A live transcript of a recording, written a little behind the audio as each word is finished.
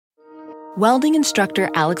Welding instructor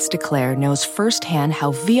Alex DeClaire knows firsthand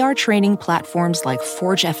how VR training platforms like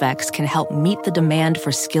ForgeFX can help meet the demand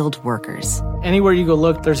for skilled workers. Anywhere you go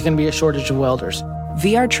look, there's going to be a shortage of welders.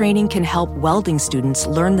 VR training can help welding students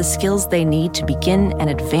learn the skills they need to begin and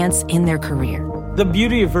advance in their career. The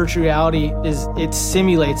beauty of virtual reality is it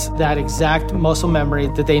simulates that exact muscle memory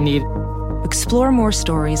that they need. Explore more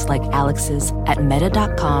stories like Alex's at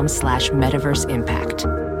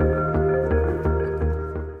meta.com/metaverseimpact.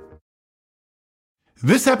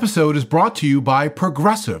 This episode is brought to you by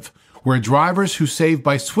Progressive, where drivers who save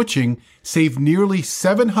by switching save nearly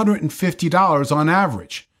 $750 on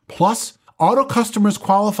average. Plus, auto customers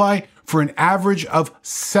qualify for an average of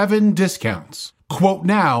 7 discounts. Quote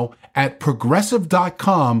now at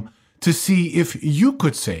Progressive.com to see if you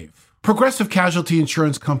could save. Progressive Casualty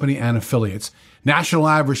Insurance Company and Affiliates. National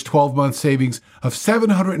average 12-month savings of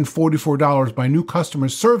 $744 by new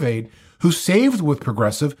customers surveyed who saved with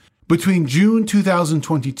Progressive between June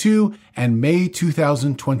 2022 and May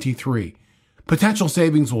 2023. Potential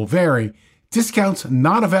savings will vary. Discounts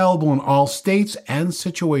not available in all states and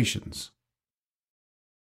situations.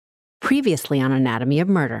 Previously on Anatomy of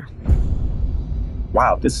Murder.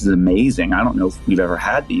 Wow, this is amazing. I don't know if we've ever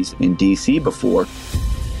had these in D.C. before.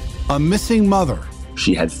 A missing mother.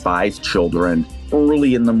 She had 5 children.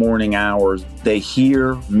 Early in the morning hours, they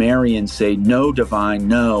hear Marion say, "No, Divine,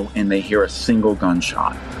 no," and they hear a single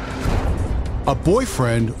gunshot. A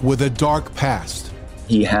boyfriend with a dark past.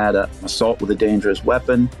 He had an assault with a dangerous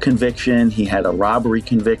weapon conviction. He had a robbery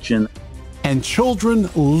conviction. And children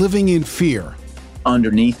living in fear.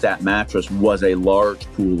 Underneath that mattress was a large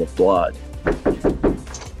pool of blood.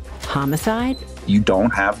 Homicide? You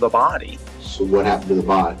don't have the body. So what happened to the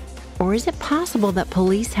body? Or is it possible that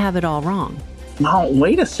police have it all wrong? No,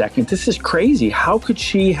 wait a second. This is crazy. How could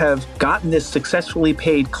she have gotten this successfully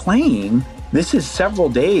paid claim? This is several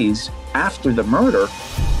days after the murder.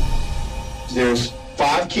 There's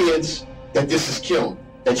 5 kids that this has killed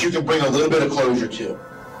that you can bring a little bit of closure to.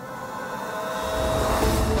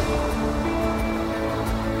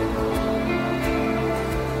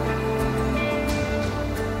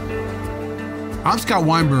 I'm Scott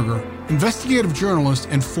Weinberger, investigative journalist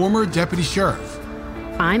and former deputy sheriff.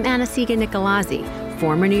 I'm Anna-Sigga Nicolazzi,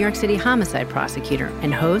 former New York City homicide prosecutor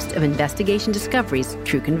and host of Investigation Discovery's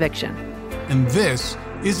True Conviction. And this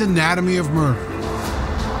is Anatomy of Murder.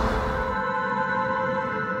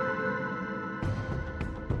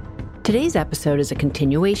 Today's episode is a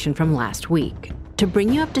continuation from last week. To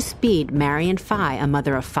bring you up to speed, Marion Fye, a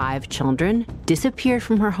mother of 5 children, disappeared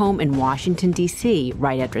from her home in Washington, D.C.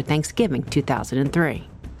 right after Thanksgiving 2003.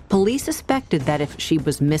 Police suspected that if she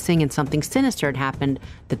was missing and something sinister had happened,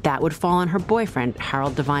 that would fall on her boyfriend,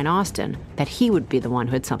 Harold Devine Austin, that he would be the one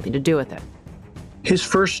who had something to do with it. His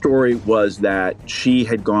first story was that she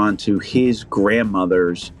had gone to his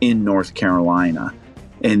grandmother's in North Carolina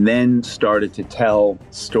and then started to tell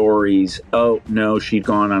stories. Oh, no, she'd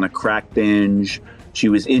gone on a crack binge. She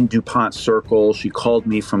was in DuPont Circle. She called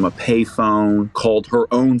me from a payphone, called her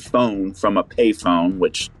own phone from a payphone,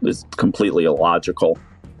 which is completely illogical.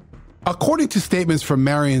 According to statements from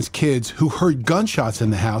Marion's kids who heard gunshots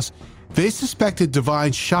in the house, they suspected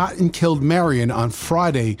Devine shot and killed Marion on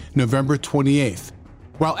Friday, November 28th.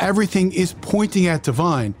 While everything is pointing at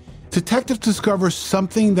Devine, detectives discover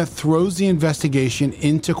something that throws the investigation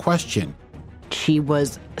into question. She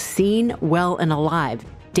was seen well and alive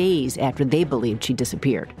days after they believed she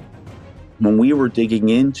disappeared. When we were digging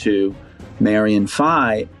into Marion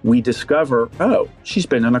Fye, we discover, oh, she's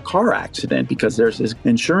been in a car accident because there's this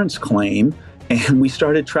insurance claim. And we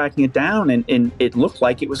started tracking it down, and it looked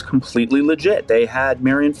like it was completely legit. They had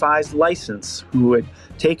Marion Fye's license, who had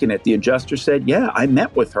taken it. The adjuster said, yeah, I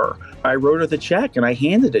met with her. I wrote her the check, and I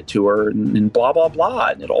handed it to her, and blah, blah,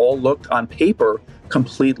 blah. And it all looked on paper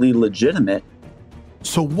completely legitimate.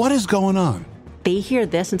 So what is going on? They hear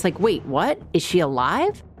this, and it's like, wait, what? Is she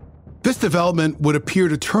alive? This development would appear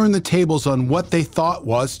to turn the tables on what they thought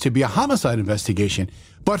was to be a homicide investigation.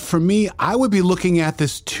 But for me, I would be looking at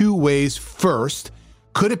this 2 ways. First,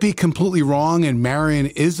 could it be completely wrong and Marion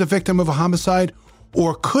is the victim of a homicide?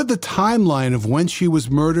 Or could the timeline of when she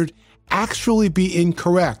was murdered actually be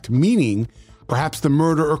incorrect, meaning perhaps the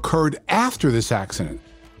murder occurred after this accident?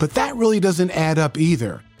 But that really doesn't add up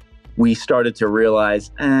either. We started to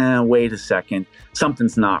realize, wait a second,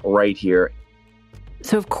 something's not right here.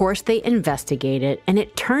 So, of course, they investigated, and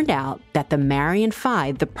it turned out that the Marion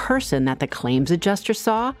Fye, the person that the claims adjuster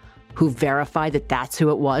saw, who verified that that's who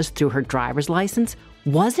it was through her driver's license,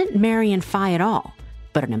 wasn't Marion Fye at all,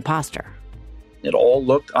 but an imposter. It all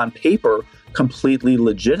looked on paper completely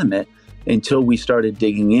legitimate. until we started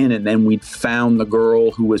digging in. And then we found the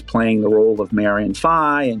girl who was playing the role of Marion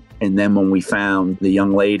Fye. And then when we found the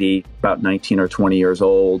young lady, about 19 or 20 years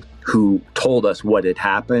old, who told us what had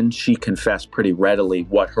happened, she confessed pretty readily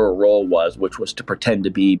what her role was, which was to pretend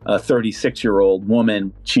to be a 36-year-old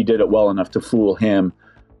woman. She did it well enough to fool him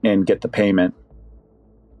and get the payment.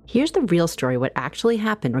 Here's the real story, what actually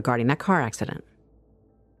happened regarding that car accident.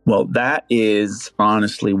 Well, that is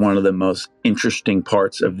honestly one of the most interesting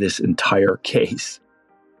parts of this entire case.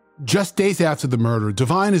 Just days after the murder,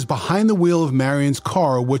 Devine is behind the wheel of Marion's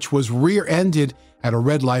car, which was rear-ended at a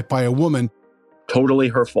red light by a woman. Totally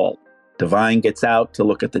her fault. Devine gets out to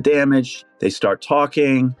look at the damage. They start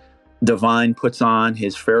talking. Devine puts on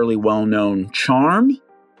his fairly well-known charm.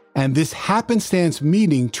 And this happenstance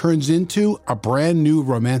meeting turns into a brand new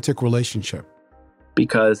romantic relationship.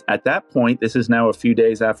 Because at that point, this is now a few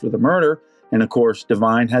days after the murder, and of course,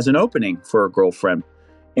 Devine has an opening for a girlfriend.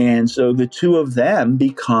 And so the two of them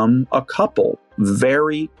become a couple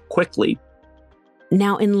very quickly.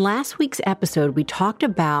 Now, in last week's episode, we talked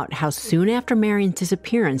about how soon after Marion's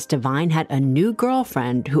disappearance, Devine had a new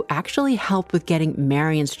girlfriend who actually helped with getting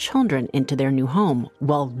Marion's children into their new home.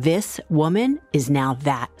 Well, this woman is now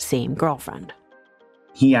that same girlfriend.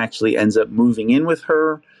 He actually ends up moving in with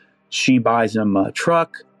her. She buys him a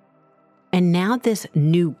truck. And now this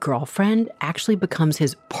new girlfriend actually becomes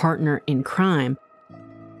his partner in crime.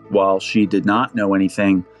 While she did not know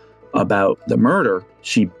anything about the murder,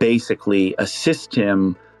 she basically assists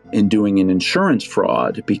him in doing an insurance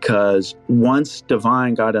fraud, because once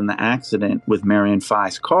Devine got in the accident with Marion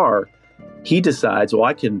Fye's car, he decides, well,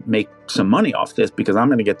 I can make some money off this because I'm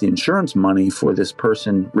going to get the insurance money for this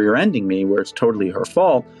person rear-ending me where it's totally her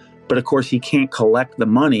fault. But of course, he can't collect the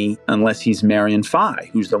money unless he's Marion Fye,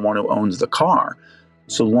 who's the one who owns the car.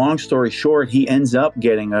 So long story short, he ends up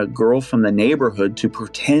getting a girl from the neighborhood to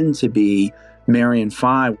pretend to be Marion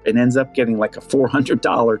Fye and ends up getting like a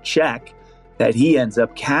 $400 check that he ends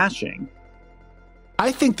up cashing.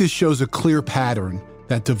 I think this shows a clear pattern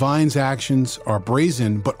that Devine's actions are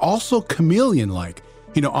brazen, but also chameleon-like.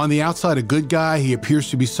 You know, on the outside, a good guy, he appears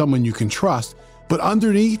to be someone you can trust, but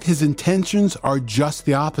underneath, his intentions are just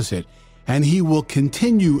the opposite, and he will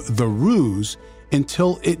continue the ruse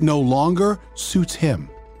until it no longer suits him.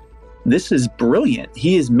 This is brilliant.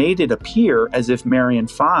 He has made it appear as if Marion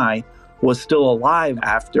Fye was still alive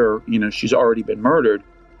after, she's already been murdered.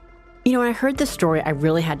 When I heard this story, I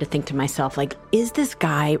really had to think to myself, is this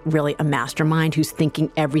guy really a mastermind who's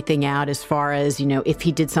thinking everything out as far as, if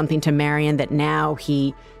he did something to Marion, that now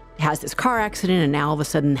he has this car accident and now all of a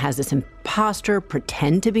sudden has this imposter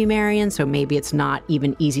pretend to be Marion, so maybe it's not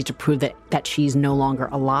even easy to prove that she's no longer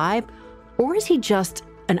alive? Or is he just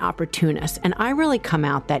an opportunist? And I really come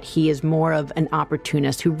out that he is more of an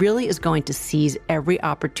opportunist who really is going to seize every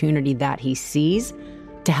opportunity that he sees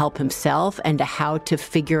to help himself and to how to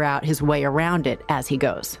figure out his way around it as he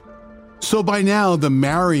goes. So by now, the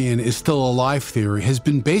Marion is still alive theory has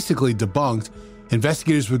been basically debunked.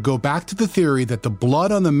 Investigators would go back to the theory that the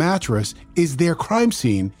blood on the mattress is their crime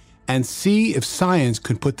scene and see if science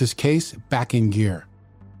could put this case back in gear.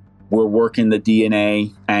 We're working the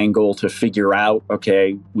DNA angle to figure out,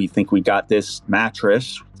 okay, we think we got this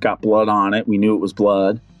mattress, it's got blood on it, we knew it was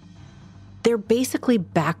blood. They're basically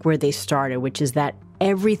back where they started, which is that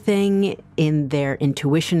everything in their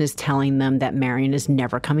intuition is telling them that Marion is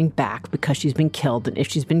never coming back because she's been killed. And if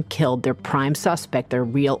she's been killed, their prime suspect, their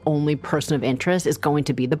real only person of interest, is going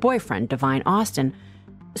to be the boyfriend, Devine Austin.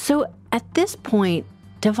 So at this point,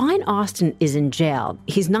 Devine Austin is in jail.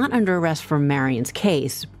 He's not under arrest for Marion's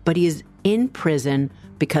case, but he is in prison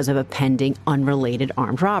because of a pending unrelated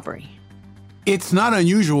armed robbery. It's not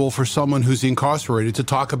unusual for someone who's incarcerated to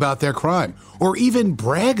talk about their crime or even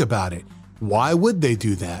brag about it. Why would they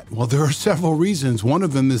do that? Well, there are several reasons. One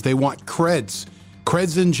of them is they want creds.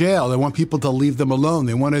 Creds in jail. They want people to leave them alone.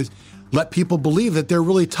 They want to let people believe that they're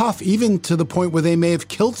really tough, even to the point where they may have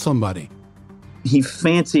killed somebody. He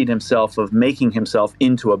fancied himself of making himself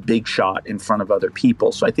into a big shot in front of other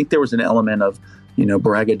people. So I think there was an element of,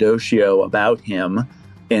 braggadocio about him.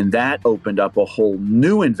 And that opened up a whole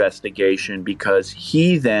new investigation because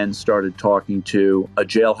he then started talking to a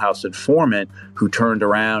jailhouse informant who turned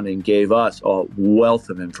around and gave us a wealth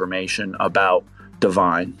of information about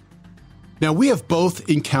Devine. Now, we have both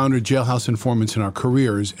encountered jailhouse informants in our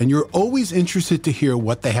careers, and you're always interested to hear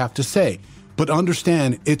what they have to say. But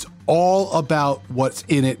understand, it's all about what's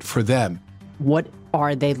in it for them. What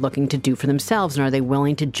are they looking to do for themselves? And are they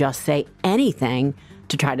willing to just say anything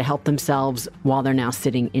to try to help themselves while they're now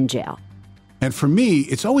sitting in jail? And for me,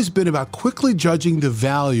 it's always been about quickly judging the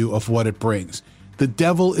value of what it brings. The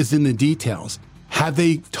devil is in the details. Have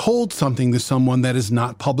they told something to someone that is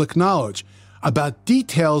not public knowledge about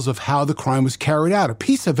details of how the crime was carried out? A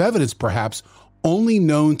piece of evidence, perhaps, only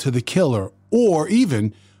known to the killer, or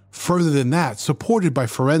even, further than that, supported by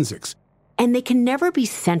forensics. And they can never be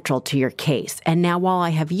central to your case. And now, while I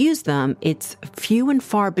have used them, it's few and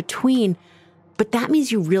far between, but that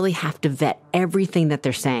means you really have to vet everything that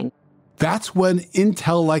they're saying. That's when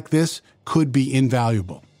intel like this could be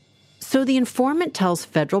invaluable. So the informant tells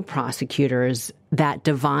federal prosecutors that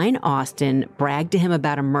Divine Austin bragged to him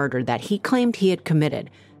about a murder that he claimed he had committed.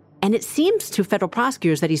 And it seems to federal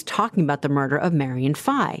prosecutors that he's talking about the murder of Marion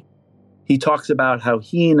Fye. He talks about how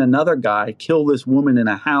he and another guy kill this woman in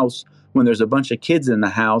a house when there's a bunch of kids in the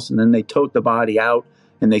house, and then they tote the body out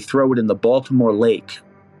and they throw it in the Baltimore Lake.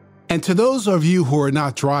 And to those of you who are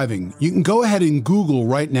not driving, you can go ahead and Google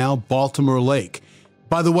right now Baltimore Lake.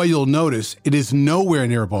 By the way, you'll notice it is nowhere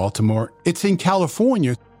near Baltimore. It's in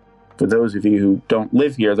California. For those of you who don't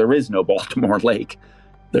live here, there is no Baltimore Lake.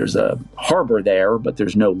 There's a harbor there, but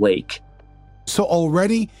there's no lake. So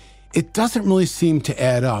already, it doesn't really seem to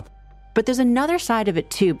add up. But there's another side of it,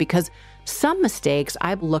 too, because some mistakes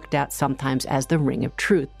I've looked at sometimes as the ring of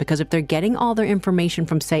truth. Because if they're getting all their information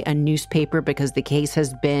from, say, a newspaper because the case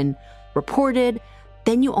has been reported,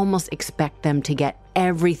 then you almost expect them to get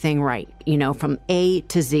everything right, from A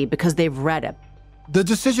to Z, because they've read it. The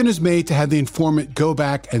decision is made to have the informant go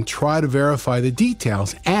back and try to verify the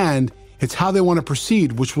details, and it's how they want to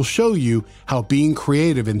proceed, which will show you how being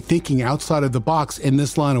creative and thinking outside of the box in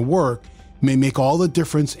this line of work may make all the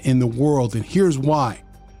difference in the world, and here's why.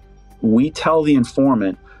 We tell the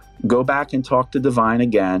informant, go back and talk to Divine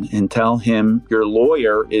again and tell him your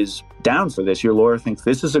lawyer is down for this. Your lawyer thinks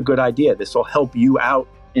this is a good idea. This will help you out,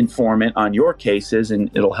 informant, on your cases, and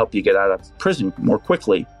it'll help you get out of prison more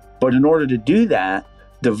quickly. But in order to do that,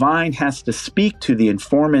 Divine has to speak to the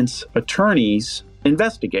informant's attorney's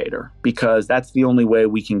investigator, because that's the only way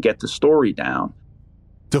we can get the story down.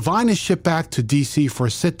 Divine is shipped back to D.C. for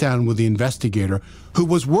a sit-down with the investigator who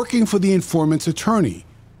was working for the informant's attorney.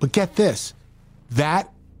 But get this, that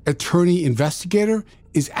attorney investigator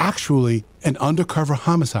is actually an undercover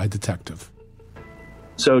homicide detective.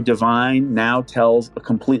 So Divine now tells a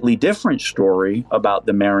completely different story about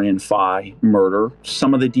the Marion Fye murder.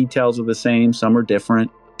 Some of the details are the same, some are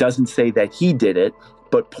different. Doesn't say that he did it,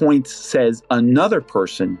 but says another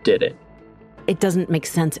person did it. It doesn't make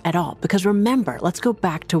sense at all, because remember, let's go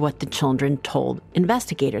back to what the children told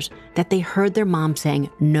investigators, that they heard their mom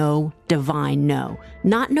saying, no, Divine, no.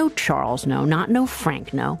 Not no Charles, no. Not no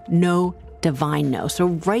Frank, no. No, Divine, no. So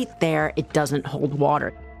right there, it doesn't hold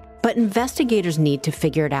water. But investigators need to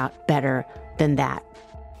figure it out better than that.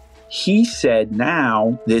 He said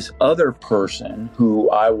now this other person,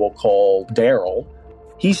 who I will call Daryl,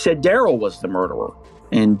 he said Daryl was the murderer.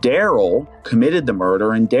 And Daryl committed the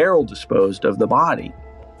murder, and Daryl disposed of the body.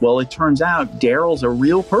 Well, it turns out Daryl's a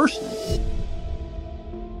real person.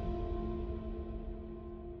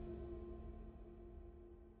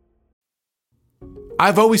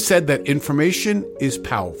 I've always said that information is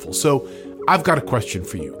powerful, so I've got a question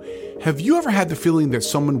for you. Have you ever had the feeling that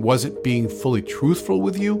someone wasn't being fully truthful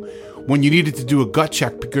with you when you needed to do a gut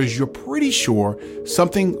check because you're pretty sure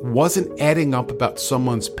something wasn't adding up about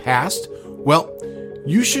someone's past? Well,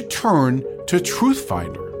 you should turn to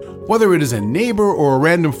TruthFinder. Whether it is a neighbor or a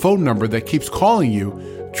random phone number that keeps calling you,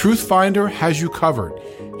 TruthFinder has you covered.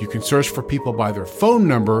 You can search for people by their phone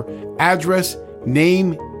number, address,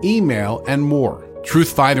 name, email, and more.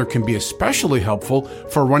 TruthFinder can be especially helpful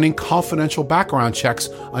for running confidential background checks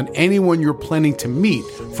on anyone you're planning to meet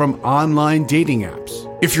from online dating apps.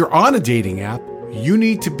 If you're on a dating app, you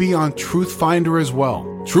need to be on TruthFinder as well.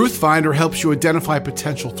 TruthFinder helps you identify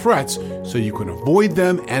potential threats so you can avoid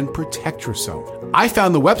them and protect yourself. I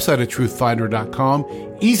found the website at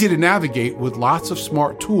truthfinder.com easy to navigate with lots of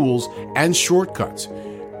smart tools and shortcuts.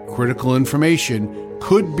 Critical information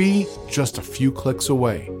could be just a few clicks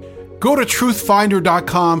away. Go to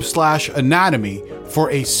truthfinder.com/anatomy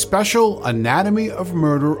for a special Anatomy of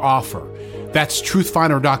Murder offer. That's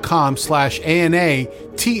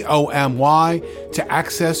truthfinder.com/ANATOMY to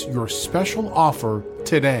access your special offer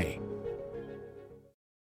today.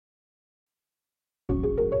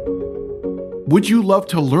 Would you love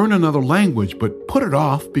to learn another language but put it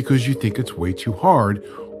off because you think it's way too hard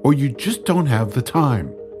or you just don't have the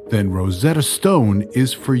time? Then Rosetta Stone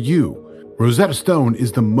is for you. Rosetta Stone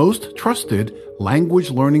is the most trusted language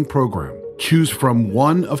learning program. Choose from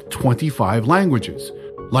one of 25 languages,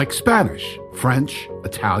 like Spanish, French,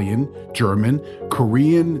 Italian, German,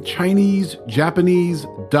 Korean, Chinese, Japanese,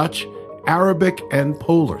 Dutch, Arabic, and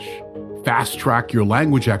Polish. Fast-track your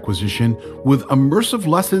language acquisition with immersive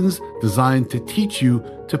lessons designed to teach you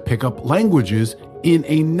to pick up languages in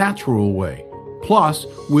a natural way. Plus,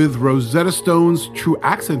 with Rosetta Stone's True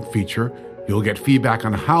Accent feature, you'll get feedback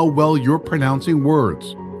on how well you're pronouncing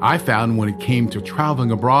words. I found when it came to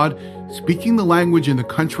traveling abroad, speaking the language in the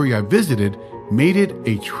country I visited made it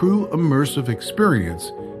a true immersive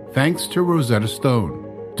experience thanks to Rosetta Stone.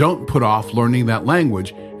 Don't put off learning that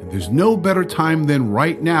language, and there's no better time than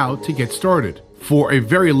right now to get started. For a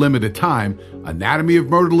very limited time, Anatomy of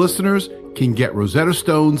Murder listeners can get Rosetta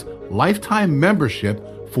Stone's lifetime membership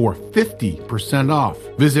for 50% off.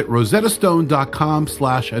 Visit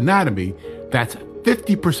rosettastone.com/anatomy. That's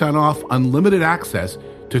 50% off unlimited access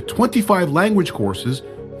to 25 language courses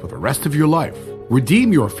for the rest of your life.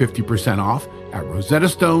 Redeem your 50% off at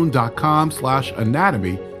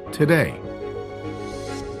rosettastone.com/anatomy today.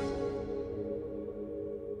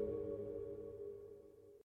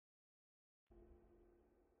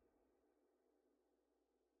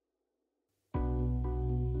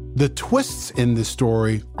 The twists in this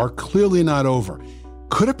story are clearly not over.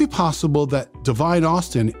 Could it be possible that Divine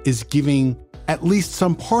Austin is giving at least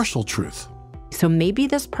some partial truth? So maybe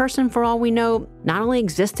this person, for all we know, not only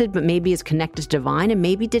existed, but maybe is connected to Divine and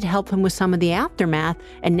maybe did help him with some of the aftermath.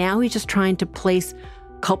 And now he's just trying to place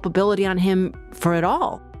culpability on him for it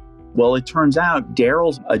all. Well, it turns out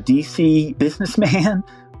Daryl's a DC businessman,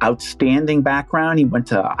 outstanding background. He went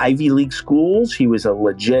to Ivy League schools. He was a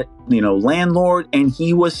legit, landlord, and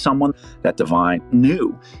he was someone that Divine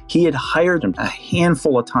knew. He had hired him a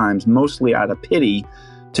handful of times, mostly out of pity,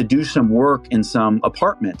 to do some work in some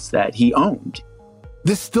apartments that he owned.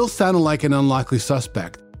 This still sounded like an unlikely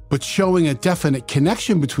suspect, but showing a definite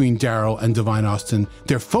connection between Daryl and Divine Austin,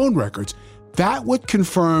 their phone records, that would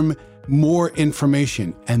confirm more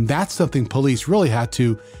information. And that's something police really had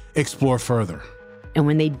to explore further. And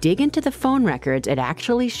when they dig into the phone records, it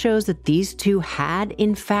actually shows that these two had,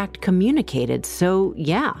 in fact, communicated. So,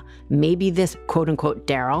 yeah, maybe this quote-unquote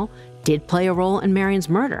Daryl did play a role in Marion's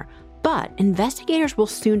murder. But investigators will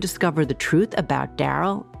soon discover the truth about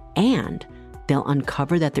Daryl, and they'll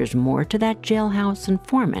uncover that there's more to that jailhouse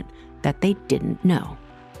informant that they didn't know.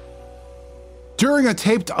 During a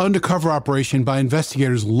taped undercover operation by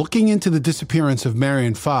investigators looking into the disappearance of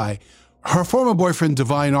Marion Fye, her former boyfriend,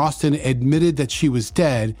 Divine Austin, admitted that she was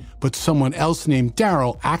dead, but someone else named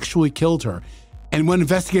Daryl actually killed her. And when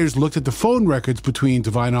investigators looked at the phone records between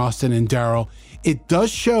Divine Austin and Daryl, it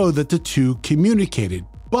does show that the two communicated,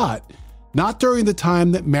 but not during the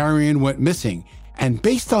time that Marion went missing. And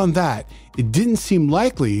based on that, it didn't seem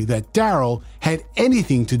likely that Daryl had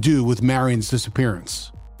anything to do with Marion's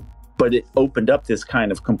disappearance. But it opened up this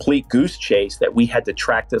kind of complete goose chase that we had to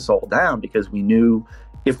track this all down because we knew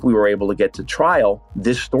if we were able to get to trial,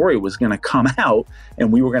 this story was going to come out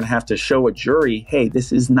and we were going to have to show a jury, hey,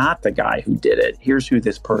 this is not the guy who did it. Here's who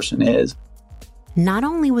this person is. Not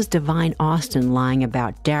only was Divine Austin lying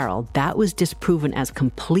about Daryl, that was disproven as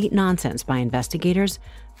complete nonsense by investigators,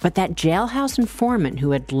 but that jailhouse informant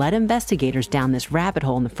who had led investigators down this rabbit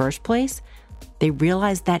hole in the first place, they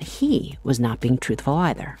realized that he was not being truthful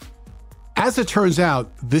either. As it turns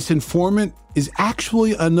out, this informant is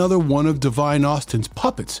actually another one of Divine Austin's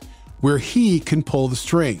puppets, where he can pull the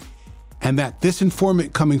string, and that this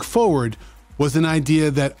informant coming forward was an idea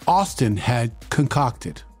that Austin had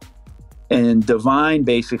concocted. And Divine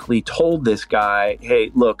basically told this guy,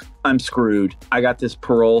 hey, look, I'm screwed. I got this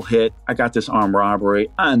parole hit. I got this armed robbery.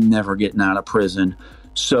 I'm never getting out of prison.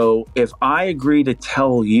 So if I agree to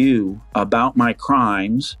tell you about my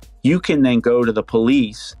crimes, you can then go to the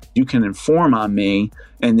police. You can inform on me,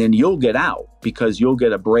 and then you'll get out because you'll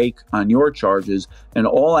get a break on your charges. And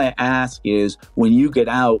all I ask is when you get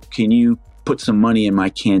out, can you put some money in my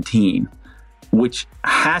canteen? Which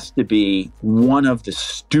has to be one of the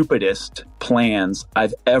stupidest plans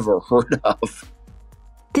I've ever heard of.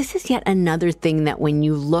 This is yet another thing that when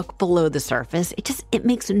you look below the surface, it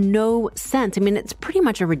makes no sense. I mean, it's pretty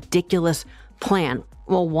much a ridiculous plan.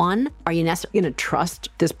 Well, one, are you necessarily going to trust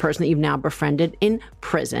this person that you've now befriended in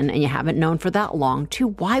prison and you haven't known for that long? Two,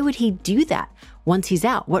 why would he do that once he's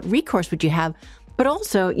out? What recourse would you have? But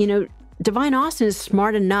also, Divine Austin is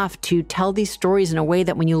smart enough to tell these stories in a way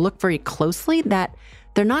that when you look very closely, that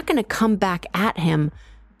they're not going to come back at him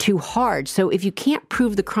too hard. So if you can't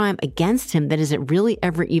prove the crime against him, then is it really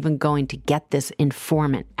ever even going to get this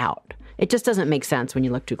informant out? It just doesn't make sense when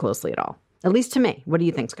you look too closely at all. At least to me. What do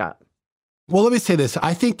you think, Scott? Well, let me say this.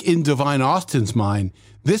 I think in Divine Austin's mind,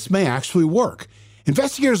 this may actually work.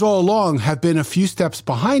 Investigators all along have been a few steps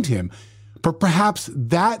behind him, but perhaps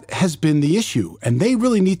that has been the issue, and they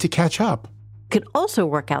really need to catch up. Could also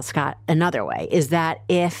work out, Scott, another way, is that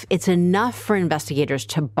if it's enough for investigators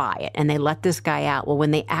to buy it and they let this guy out, well,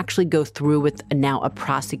 when they actually go through with now a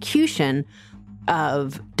prosecution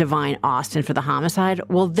of Divine Austin for the homicide,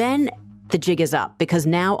 well, then the jig is up, because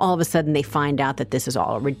now all of a sudden they find out that this is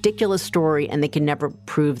all a ridiculous story and they can never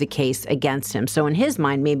prove the case against him. So in his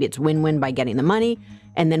mind, maybe it's win-win by getting the money,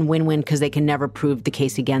 and then win-win because they can never prove the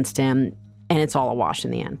case against him, and it's all a wash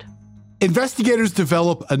in the end. Investigators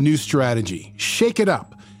develop a new strategy, shake it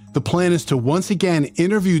up. The plan is to once again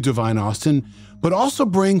interview Divine Austin, but also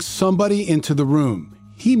bring somebody into the room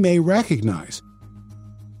he may recognize.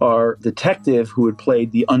 Our detective, who had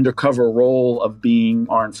played the undercover role of being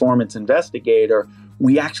our informant's investigator,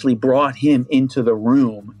 we actually brought him into the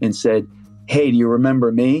room and said, "Hey, do you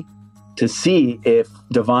remember me?" to see if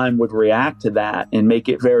Divine would react to that and make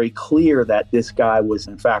it very clear that this guy was,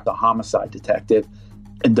 in fact, a homicide detective.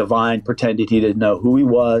 And Divine pretended he didn't know who he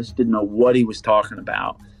was, didn't know what he was talking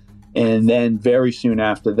about. And then very soon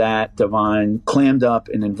after that, Divine clammed up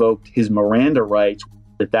and invoked his Miranda rights.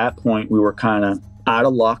 At that point, we were kind of out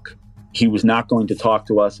of luck. He was not going to talk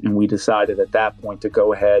to us, and we decided at that point to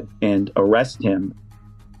go ahead and arrest him.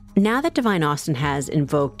 Now that Divine Austin has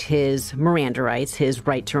invoked his Miranda rights, his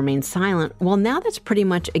right to remain silent, well, now that's pretty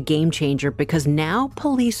much a game changer, because now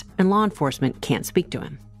police and law enforcement can't speak to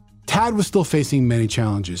him. Tad was still facing many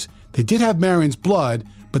challenges. They did have Marion's blood,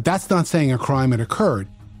 but that's not saying a crime had occurred.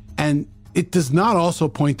 And it does not also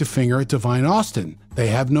point the finger at Divine Austin. They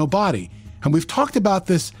have no body. And we've talked about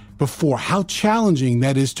this before, how challenging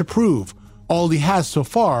that is to prove. All he has so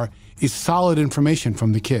far is solid information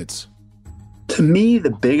from the kids. To me,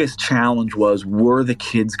 the biggest challenge was, were the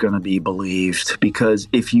kids going to be believed? Because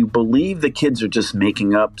if you believe the kids are just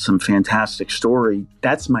making up some fantastic story,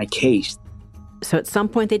 that's my case. So at some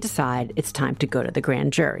point they decide it's time to go to the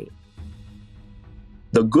grand jury.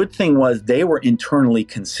 The good thing was they were internally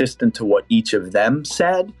consistent to what each of them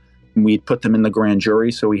said. We'd put them in the grand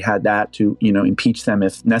jury, so we had that to, impeach them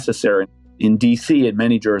if necessary. In D.C., in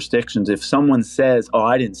many jurisdictions, if someone says, "Oh,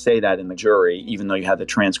 I didn't say that in the jury," even though you have the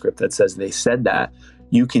transcript that says they said that,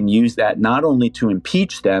 you can use that not only to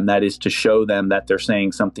impeach them, that is to show them that they're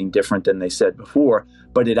saying something different than they said before,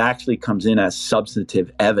 but it actually comes in as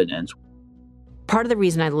substantive evidence. Part of the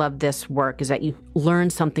reason I love this work is that you learn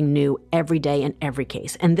something new every day in every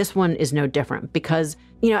case. And this one is no different because,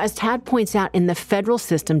 as Tad points out, in the federal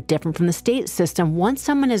system, different from the state system, once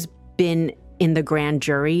someone has been in the grand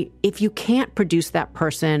jury, if you can't produce that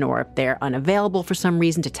person or if they're unavailable for some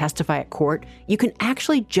reason to testify at court, you can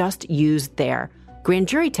actually just use their grand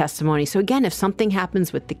jury testimony. So again, if something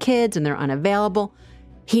happens with the kids and they're unavailable,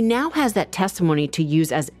 he now has that testimony to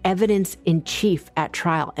use as evidence in chief at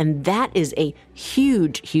trial. And that is a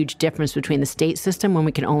huge, huge difference between the state system when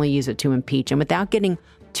we can only use it to impeach. And without getting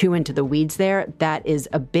too into the weeds there, that is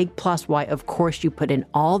a big plus why, of course, you put in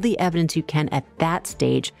all the evidence you can at that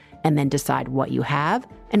stage and then decide what you have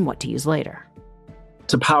and what to use later.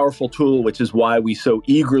 It's a powerful tool, which is why we so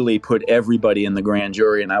eagerly put everybody in the grand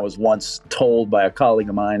jury. And I was once told by a colleague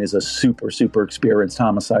of mine, is a super, super experienced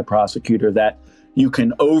homicide prosecutor, that you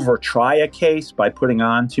can over-try a case by putting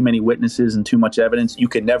on too many witnesses and too much evidence. You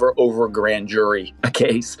can never over-grand jury a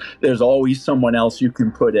case. There's always someone else you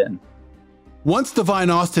can put in. Once Divine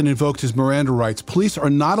Austin invoked his Miranda rights, police are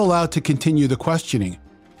not allowed to continue the questioning.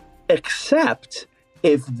 Except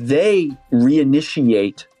if they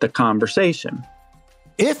reinitiate the conversation.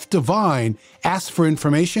 If Divine asks for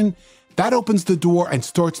information, that opens the door and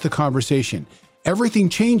starts the conversation. Everything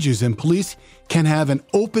changes and police can have an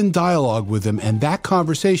open dialogue with them, and that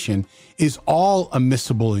conversation is all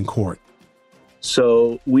admissible in court.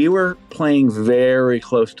 So we were playing very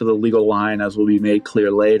close to the legal line, as will be made clear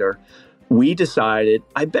later. We decided,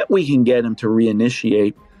 I bet we can get him to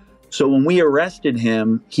reinitiate. So when we arrested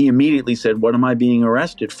him, he immediately said, "What am I being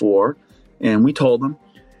arrested for?" And we told him,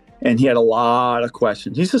 and he had a lot of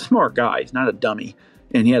questions. He's a smart guy. He's not a dummy.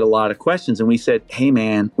 And he had a lot of questions. And we said, "Hey,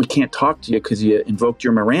 man, we can't talk to you because you invoked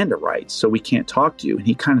your Miranda rights, so we can't talk to you." And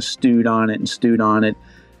he kind of stewed on it.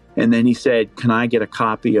 And then he said, "Can I get a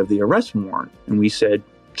copy of the arrest warrant?" And we said,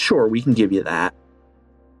 "Sure, we can give you that."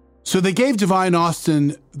 So they gave Divine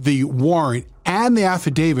Austin the warrant and the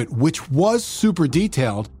affidavit, which was super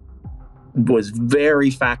detailed. Was very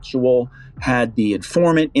factual, had the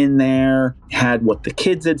informant in there, had what the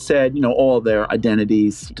kids had said, all their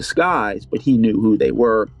identities disguised, but he knew who they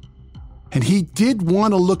were. And he did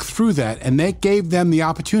want to look through that, and that gave them the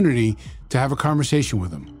opportunity to have a conversation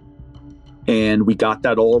with him. And we got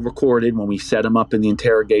that all recorded when we set him up in the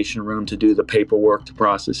interrogation room to do the paperwork to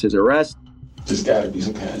process his arrest. There's got to be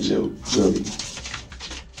some kind of joke, really.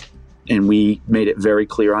 And we made it very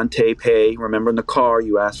clear on tape, hey, remember in the car,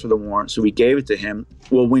 you asked for the warrant. So we gave it to him.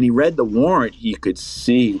 Well, when he read the warrant, you could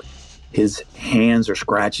see his hands are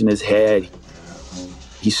scratching his head.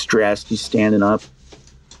 He's stressed. He's standing up.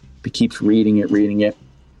 He keeps reading it.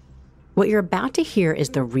 What you're about to hear is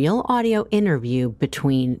the real audio interview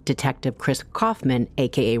between Detective Chris Kaufman,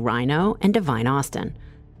 a.k.a. Rhino, and Divine Austin.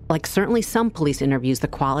 Like certainly some police interviews, the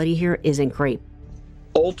quality here isn't great.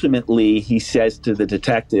 Ultimately, he says to the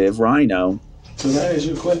detective, Rhino, Can I ask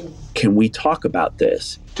you a question? Can we talk about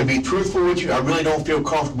this? To be truthful with you, I really don't feel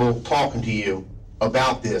comfortable talking to you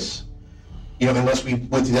about this. Unless we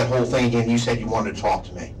went through that whole thing again, you said you wanted to talk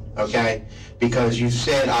to me, okay? Because you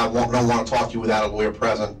said don't want to talk to you without a lawyer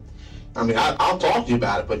present. I mean, I'll talk to you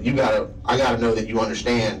about it, but I gotta know that you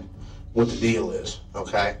understand what the deal is,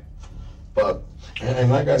 okay? But.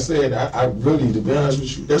 And like I said, I really, to be honest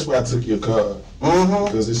with you, that's why I took your card.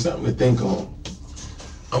 Because it's something to think on.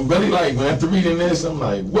 I'm really like, man, after reading this, I'm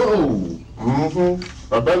like, whoa.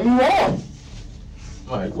 I bet you are. I'm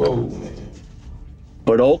like, whoa, man.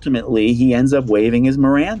 But ultimately, he ends up waiving his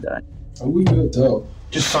Miranda. Are we good talk?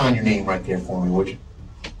 Just sign your name right there for me, would you?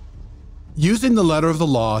 Using the letter of the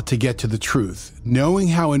law to get to the truth, knowing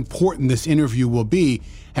how important this interview will be,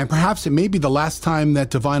 and perhaps it may be the last time that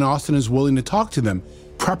Divine Austin is willing to talk to them,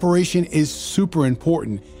 preparation is super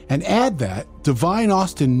important. And add that Divine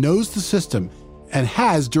Austin knows the system and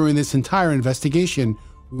has, during this entire investigation,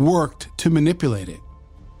 worked to manipulate it.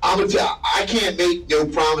 I can't make no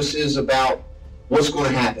promises about what's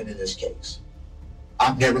going to happen in this case.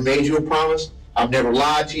 I've never made you a promise. I've never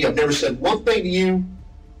lied to you. I've never said one thing to you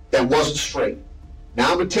that wasn't straight.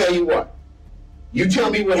 Now I'm going to tell you what. You tell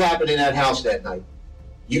me what happened in that house that night.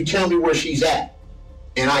 You tell me where she's at.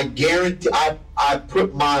 And I guarantee, I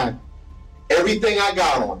put everything I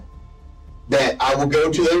got on it, that I will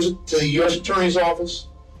go to the U.S. Attorney's office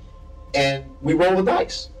and we roll the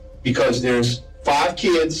dice. Because there's 5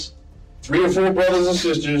 kids, 3 or 4 brothers and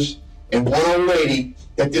sisters, and 1 old lady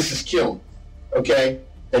that this is killing, okay?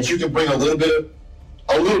 That you can bring a little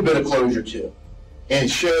bit of closure to. And it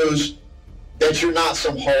shows that you're not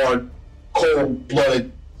some hard,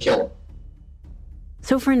 cold-blooded killer.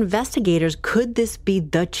 So for investigators, could this be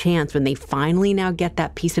the chance when they finally now get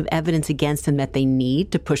that piece of evidence against them that they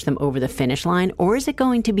need to push them over the finish line? Or is it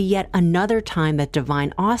going to be yet another time that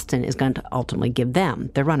Divine Austin is going to ultimately give them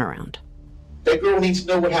the runaround? That girl needs to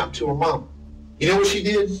know what happened to her mom. You know what she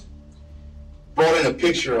did? Brought in a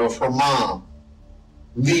picture of her mom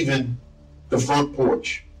leaving the front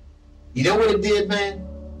porch. You know what it did, man?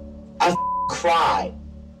 I cried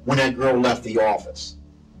when that girl left the office.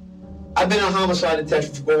 I've been a homicide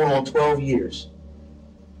detective for going on 12 years.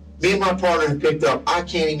 Me and my partner have picked up, I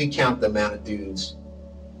can't even count the amount of dudes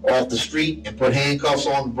off the street and put handcuffs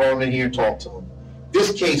on and brought them in here and talked to them.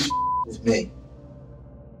 This case with me.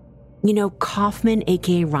 You know, Kaufman,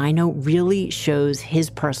 a.k.a. Rhino, really shows his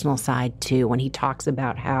personal side, too, when he talks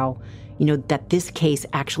about how, that this case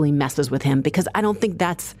actually messes with him, because I don't think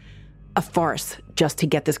that's a farce just to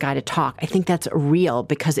get this guy to talk. I think that's real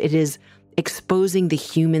because it is exposing the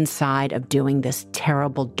human side of doing this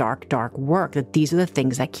terrible, dark, dark work, that these are the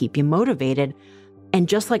things that keep you motivated. And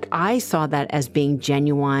just like I saw that as being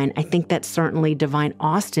genuine, I think that certainly Divine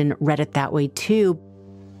Austin read it that way, too.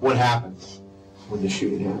 What happened when the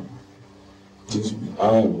shooting happened? Just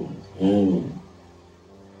arguing.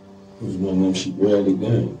 It was one of them, she grabbed the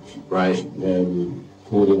gun. She grabbed it,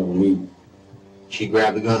 pulled it on me. She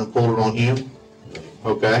grabbed the gun and pulled it on him?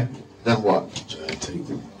 Okay. Then what?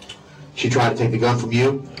 She tried to take the gun from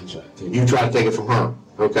you? You tried to take it from her?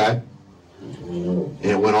 Okay. And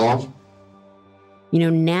it went off?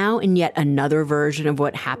 Now in yet another version of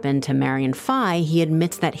what happened to Marion Fye, he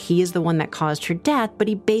admits that he is the one that caused her death, but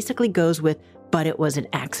he basically goes with, but it was an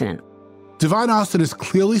accident. Divine Austin is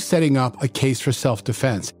clearly setting up a case for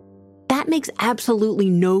self-defense. That makes absolutely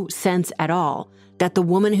no sense at all. That the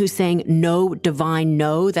woman who's saying, no, Divine,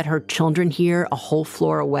 no, that her children hear a whole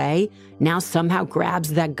floor away, now somehow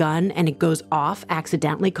grabs that gun and it goes off,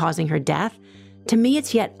 accidentally causing her death. To me,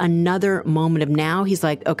 it's yet another moment of now he's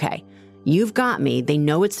like, okay, you've got me. They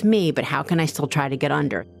know it's me, but how can I still try to get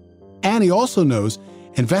under? And he also knows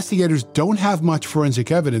investigators don't have much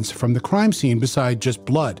forensic evidence from the crime scene beside just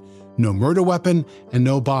blood, no murder weapon, and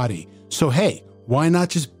no body. So hey, why not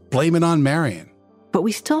just blame it on Marion? But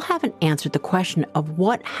we still haven't answered the question of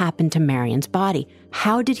what happened to Marion's body.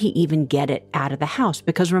 How did he even get it out of the house?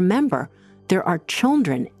 Because remember, there are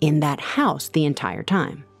children in that house the entire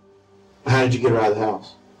time. How did you get her out of the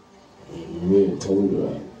house? Yeah, towed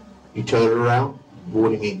her out. You towed her out? What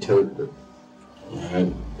do you mean towed her? I had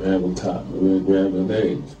to grab her top, grab her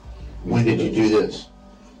legs. When did you do this?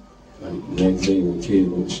 Like next day when kids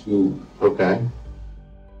went to school. Okay.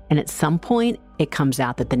 And at some point, it comes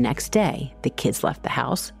out that the next day, the kids left the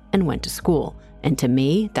house and went to school. And to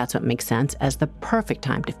me, that's what makes sense as the perfect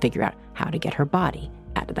time to figure out how to get her body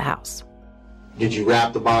out of the house. Did you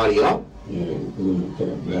wrap the body up? Yeah, put it in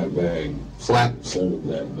that black bag. Flat? Service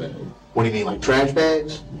black bag. What do you mean, like trash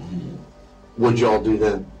bags? Mm-hmm. What'd y'all do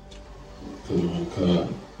then? Put it in the car.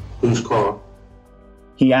 Whose car?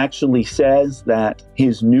 He actually says that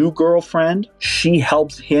his new girlfriend, she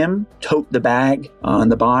helps him tote the bag on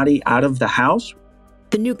the body out of the house.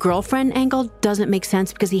 The new girlfriend angle doesn't make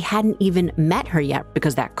sense because he hadn't even met her yet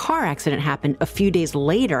because that car accident happened a few days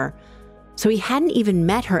later. So he hadn't even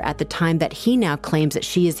met her at the time that he now claims that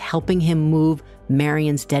she is helping him move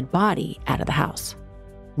Marion's dead body out of the house.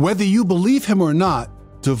 Whether you believe him or not,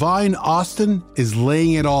 Divine Austin is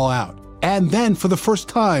laying it all out. And then, for the first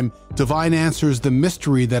time, Divine answers the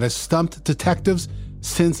mystery that has stumped detectives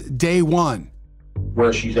since day one.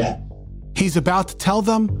 Where she's at. He's about to tell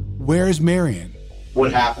them, where's Marion?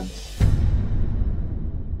 What happened?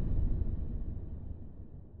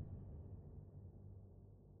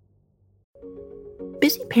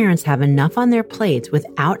 Busy parents have enough on their plates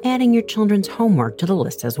without adding your children's homework to the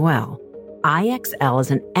list as well. IXL is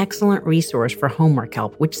an excellent resource for homework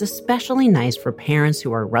help, which is especially nice for parents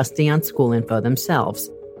who are rusty on school info themselves.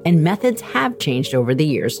 And methods have changed over the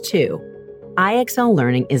years, too. IXL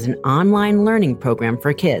Learning is an online learning program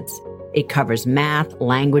for kids. It covers math,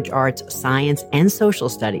 language arts, science, and social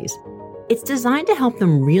studies. It's designed to help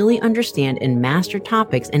them really understand and master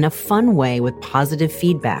topics in a fun way with positive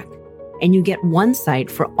feedback. And you get one site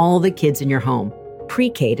for all the kids in your home,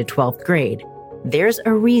 pre-K to 12th grade. There's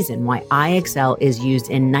a reason why IXL is used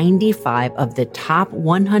in 95 of the top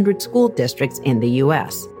 100 school districts in the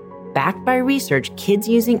U.S. Backed by research, kids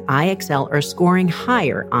using IXL are scoring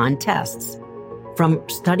higher on tests. From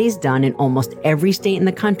studies done in almost every state in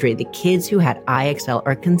the country, the kids who had IXL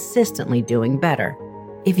are consistently doing better.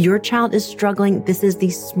 If your child is struggling, this is the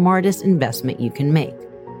smartest investment you can make.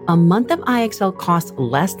 A month of IXL costs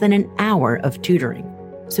less than an hour of tutoring.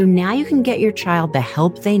 So now you can get your child the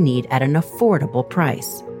help they need at an affordable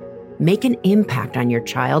price. Make an impact on your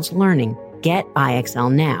child's learning. Get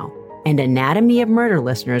IXL now. And Anatomy of Murder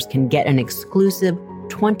listeners can get an exclusive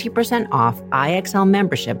 20% off IXL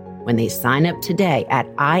membership when they sign up today at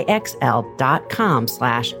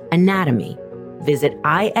IXL.com/anatomy. Visit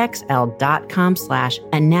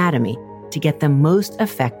IXL.com/anatomy to get the most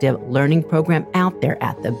effective learning program out there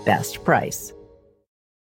at the best price.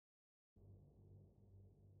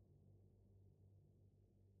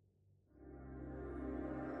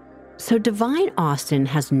 So Divine Austin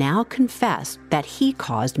has now confessed that he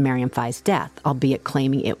caused Marion Fi's death, albeit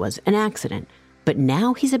claiming it was an accident. But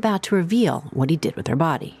now he's about to reveal what he did with her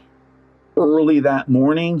body. Early that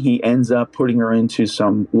morning, he ends up putting her into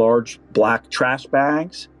some large black trash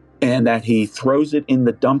bags and that he throws it in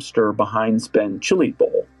the dumpster behind Ben's Chili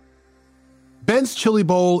Bowl. Ben's Chili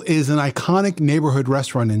Bowl is an iconic neighborhood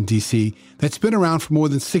restaurant in D.C. that's been around for more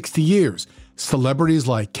than 60 years. Celebrities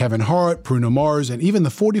like Kevin Hart, Bruno Mars, and even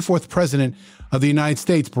the 44th president of the United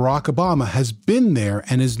States, Barack Obama, has been there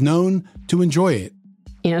and is known to enjoy it.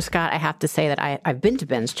 You know, Scott, I have to say that I've been to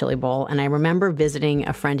Ben's Chili Bowl, and I remember visiting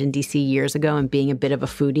a friend in D.C. years ago and being a bit of a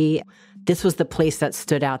foodie. This was the place that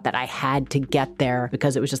stood out that I had to get there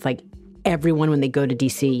because it was just like everyone, when they go to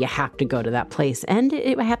D.C., you have to go to that place. And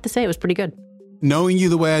I have to say, it was pretty good. Knowing you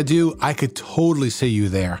the way I do, I could totally see you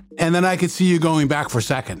there. And then I could see you going back for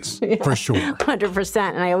seconds, for sure. 100%.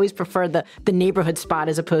 And I always prefer the neighborhood spot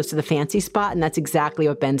as opposed to the fancy spot. And that's exactly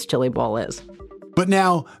what Ben's Chili Bowl is. But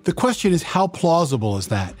now, the question is, how plausible is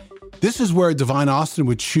that? This is where Divine Austin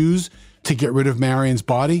would choose to get rid of Marion's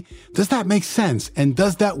body. Does that make sense? And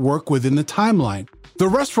does that work within the timeline? The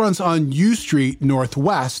restaurant's on U Street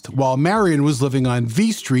Northwest, while Marion was living on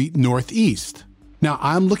V Street Northeast. Now,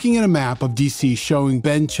 I'm looking at a map of DC showing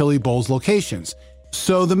Ben's Chili Bowl's locations.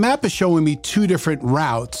 So the map is showing me two different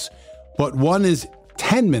routes, but one is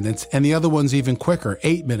 10 minutes and the other one's even quicker,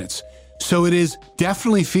 8 minutes. So it is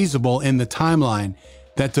definitely feasible in the timeline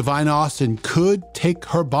that Divine Austin could take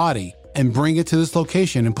her body and bring it to this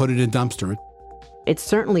location and put it in a dumpster. It's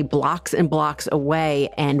certainly blocks and blocks away.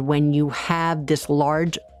 And when you have this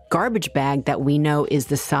large garbage bag that we know is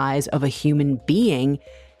the size of a human being,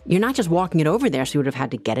 you're not just walking it over there. So he would have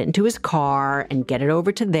had to get it into his car and get it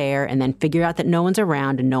over to there and then figure out that no one's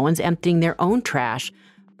around and no one's emptying their own trash.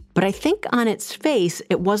 But I think on its face,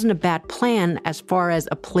 it wasn't a bad plan as far as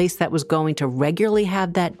a place that was going to regularly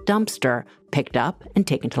have that dumpster picked up and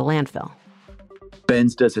taken to the landfill.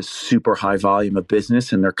 Ben's does a super high volume of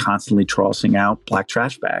business, and they're constantly tossing out black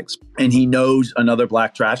trash bags. And he knows another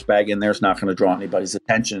black trash bag in there is not going to draw anybody's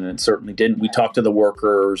attention, and it certainly didn't. We talked to the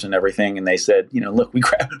workers and everything, and they said, look, we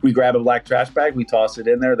grab a black trash bag, we toss it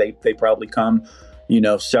in there. They probably come,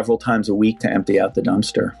 several times a week to empty out the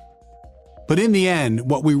dumpster. But in the end,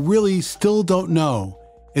 what we really still don't know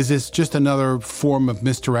is this just another form of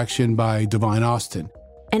misdirection by Divine Austin.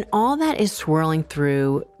 And all that is swirling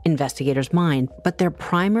through investigators' mind, but their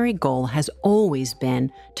primary goal has always been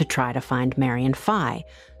to try to find Marion Fye.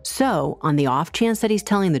 So, on the off chance that he's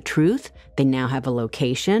telling the truth, they now have a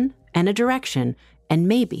location and a direction, and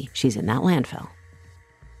maybe she's in that landfill.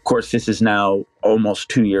 Of course, this is now almost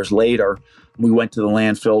 2 years later. We went to the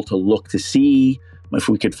landfill to look to see if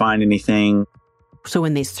we could find anything. So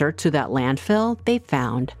when they searched through that landfill, they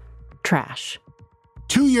found trash.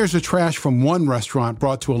 2 years of trash from one restaurant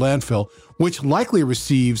brought to a landfill, which likely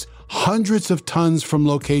receives hundreds of tons from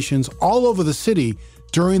locations all over the city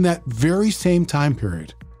during that very same time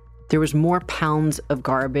period. There was more pounds of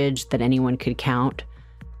garbage than anyone could count.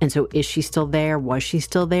 And so is she still there? Was she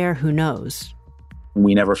still there? Who knows?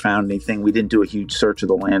 We never found anything. We didn't do a huge search of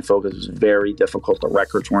the landfill because it was very difficult. The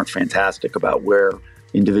records weren't fantastic about where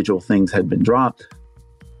individual things had been dropped.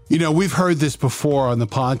 We've heard this before on the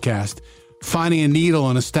podcast. Finding a needle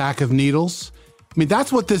in a stack of needles. I mean,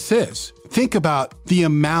 that's what this is. Think about the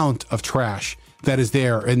amount of trash that is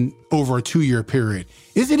there in over a 2-year period.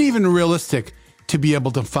 Is it even realistic to be able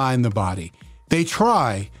to find the body? They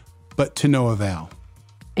try, but to no avail.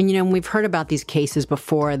 And, we've heard about these cases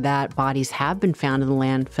before that bodies have been found in the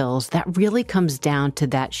landfills. That really comes down to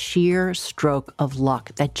that sheer stroke of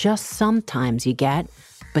luck that just sometimes you get,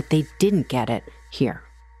 but they didn't get it here.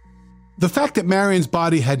 The fact that Marion's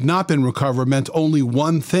body had not been recovered meant only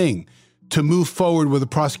one thing. To move forward with the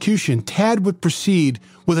prosecution, Tad would proceed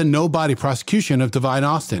with a no-body prosecution of Divine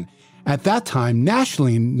Austin. At that time,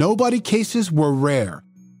 nationally, no-body cases were rare.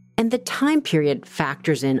 And the time period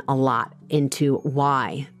factors in a lot into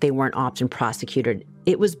why they weren't option prosecuted.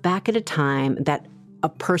 It was back at a time that a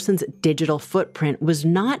person's digital footprint was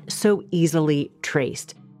not so easily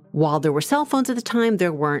traced. While there were cell phones at the time,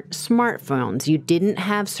 there weren't smartphones. You didn't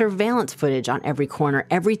have surveillance footage on every corner.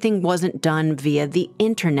 Everything wasn't done via the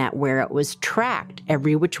internet where it was tracked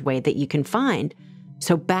every which way that you can find.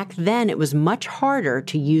 So back then, it was much harder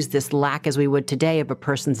to use this lack as we would today of a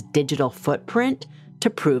person's digital footprint to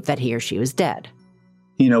prove that he or she was dead.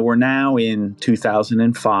 We're now in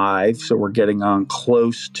 2005, so we're getting on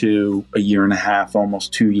close to a year and a half,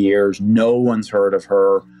 almost 2 years. No one's heard of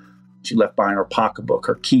her. She left behind her pocketbook,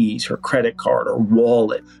 her keys, her credit card, her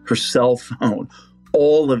wallet, her cell phone.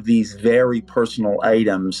 All of these very personal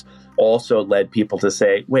items also led people to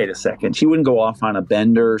say, wait a second, she wouldn't go off on a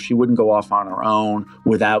bender. She wouldn't go off on her own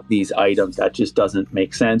without these items. That just doesn't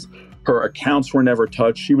make sense. Her accounts were never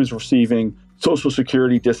touched. She was receiving Social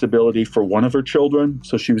Security disability for one of her children.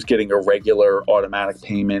 So she was getting a regular automatic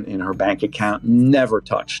payment in her bank account, never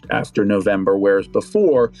touched after November, whereas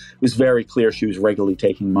before it was very clear she was regularly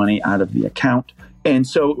taking money out of the account. And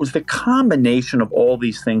so it was the combination of all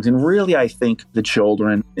these things. And really, I think the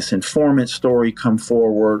children, this informant story come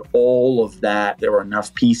forward, all of that, there were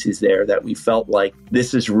enough pieces there that we felt like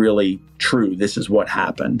this is really true. This is what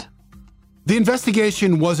happened. The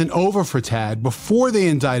investigation wasn't over for Tad. Before they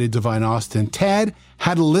indicted Divine Austin, Tad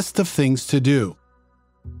had a list of things to do.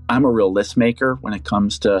 I'm a real list maker when it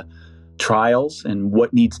comes to trials and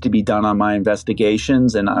what needs to be done on my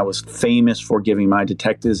investigations. And I was famous for giving my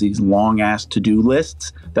detectives these long-ass to-do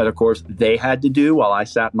lists that, of course, they had to do while I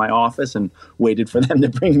sat in my office and waited for them to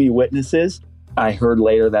bring me witnesses. I heard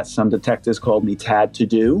later that some detectives called me Tad to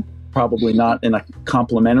do, probably not in a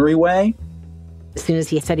complimentary way. As soon as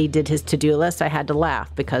he said he did his to-do list, I had to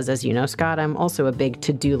laugh because, as you know, Scott, I'm also a big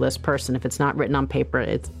to-do list person. If it's not written on paper,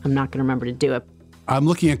 I'm not going to remember to do it. I'm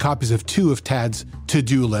looking at copies of 2 of Tad's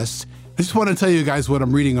to-do lists. I just want to tell you guys what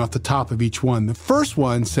I'm reading off the top of each one. The first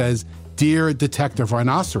one says, Dear Detective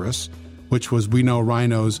Rhinoceros, which was, we know,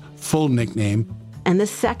 Rhino's full nickname. And the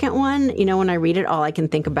second one, when I read it, all I can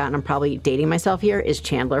think about, and I'm probably dating myself here, is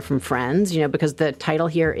Chandler from Friends, because the title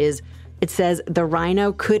here is, it says, the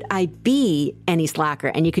Rhino, could I be any slacker?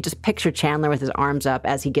 And you could just picture Chandler with his arms up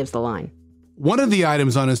as he gives the line. One of the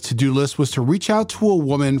items on his to-do list was to reach out to a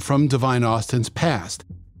woman from Divine Austin's past.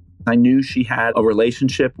 I knew she had a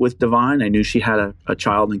relationship with Divine. I knew she had a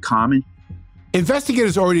child in common.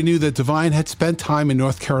 Investigators already knew that Divine had spent time in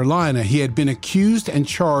North Carolina. He had been accused and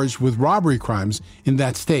charged with robbery crimes in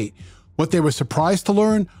that state. What they were surprised to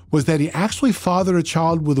learn was that he actually fathered a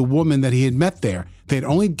child with a woman that he had met there. They had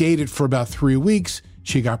only dated for about 3 weeks.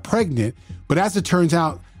 She got pregnant. But as it turns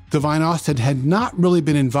out, Divine Austin had not really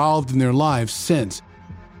been involved in their lives since.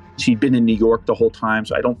 She'd been in New York the whole time,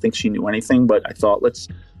 so I don't think she knew anything, but I thought, let's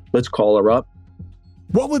call her up.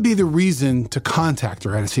 What would be the reason to contact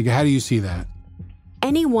her, Anna-Sigga? How do you see that?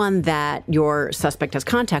 Anyone that your suspect has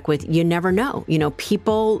contact with, you never know.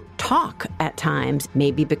 People talk at times,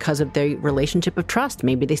 maybe because of their relationship of trust.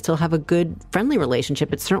 Maybe they still have a good, friendly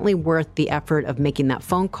relationship. It's certainly worth the effort of making that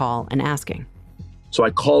phone call and asking. So I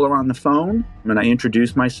call her on the phone and I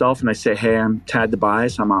introduce myself and I say, hey, I'm Tad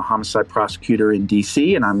DeBiase. I'm a homicide prosecutor in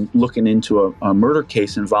D.C. and I'm looking into a murder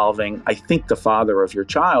case involving, I think, the father of your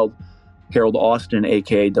child, Harold Austin,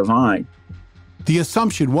 a.k.a. Divine. The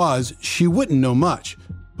assumption was she wouldn't know much,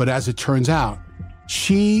 but as it turns out,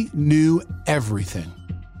 she knew everything.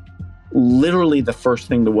 Literally the first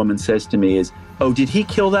thing the woman says to me is, oh, did he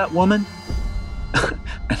kill that woman?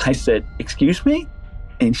 And I said, excuse me?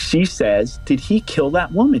 And she says, did he kill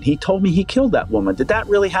that woman? He told me he killed that woman. Did that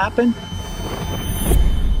really happen?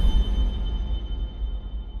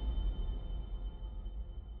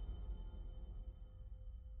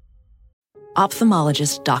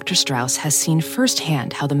 Ophthalmologist Dr. Strauss has seen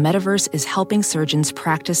firsthand how the metaverse is helping surgeons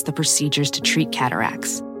practice the procedures to treat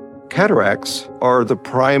cataracts. Cataracts are the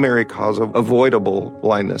primary cause of avoidable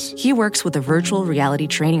blindness. He works with a virtual reality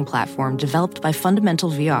training platform developed by Fundamental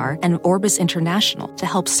VR and Orbis International to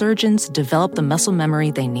help surgeons develop the muscle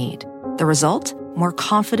memory they need. The result? More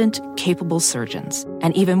confident, capable surgeons.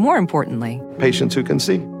 And even more importantly, patients who can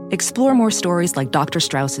see. Explore more stories like Dr.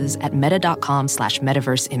 Strauss's at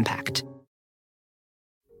meta.com/metaverseimpact.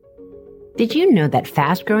 Did you know that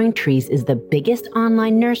Fast Growing Trees is the biggest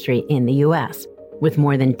online nursery in the U.S., with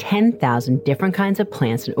more than 10,000 different kinds of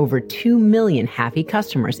plants and over 2 million happy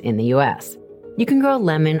customers in the U.S.? You can grow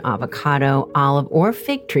lemon, avocado, olive, or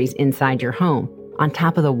fig trees inside your home, on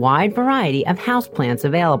top of the wide variety of houseplants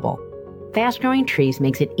available. Fast Growing Trees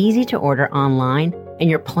makes it easy to order online, and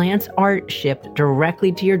your plants are shipped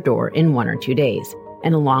directly to your door in 1 or 2 days.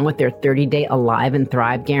 And along with their 30-day Alive and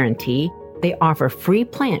Thrive guarantee, they offer free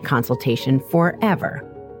plant consultation forever.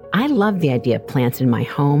 I love the idea of plants in my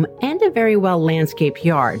home and a very well-landscaped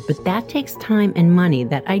yard, but that takes time and money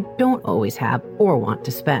that I don't always have or want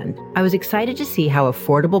to spend. I was excited to see how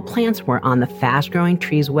affordable plants were on the Fast Growing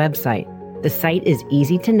Trees website. The site is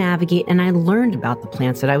easy to navigate, and I learned about the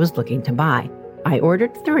plants that I was looking to buy. I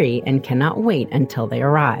ordered 3 and cannot wait until they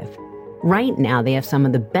arrive. Right now, they have some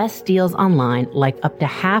of the best deals online, like up to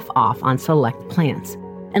half off on select plants.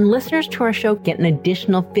 And listeners to our show get an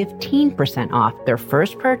additional 15% off their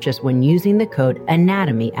first purchase when using the code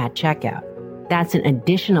ANATOMY at checkout. That's an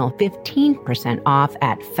additional 15% off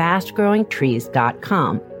at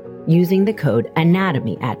fastgrowingtrees.com using the code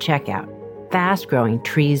ANATOMY at checkout.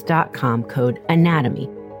 Fastgrowingtrees.com code ANATOMY.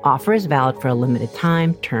 Offer is valid for a limited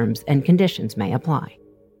time. Terms and conditions may apply.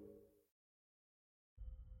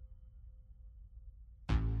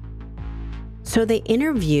 So they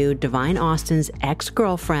interview Divine Austin's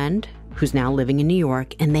ex-girlfriend, who's now living in New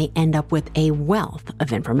York, and they end up with a wealth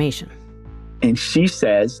of information. And she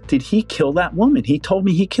says, did he kill that woman? He told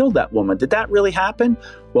me he killed that woman. Did that really happen?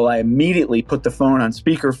 Well, I immediately put the phone on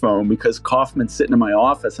speakerphone because Kaufman's sitting in my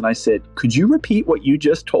office. And I said, could you repeat what you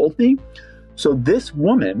just told me? So this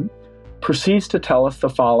woman proceeds to tell us the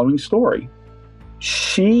following story.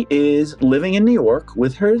 She is living in New York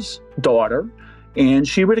with her daughter, and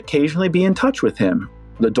she would occasionally be in touch with him.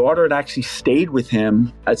 The daughter had actually stayed with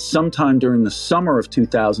him at some time during the summer of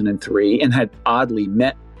 2003 and had oddly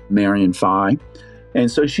met Marion Fye.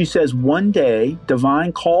 And so she says one day,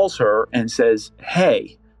 Divine calls her and says,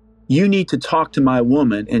 hey, you need to talk to my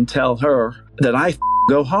woman and tell her that I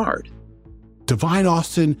go hard. Divine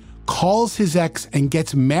Austin calls his ex and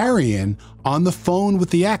gets Marion on the phone with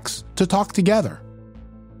the ex to talk together.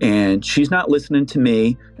 And she's not listening to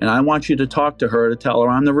me, and I want you to talk to her to tell her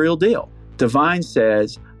I'm the real deal. Divine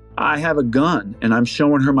says, I have a gun, and I'm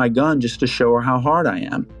showing her my gun just to show her how hard I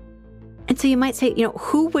am. And so you might say,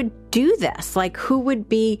 who would do this? Like, who would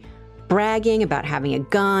be bragging about having a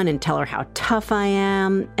gun and tell her how tough I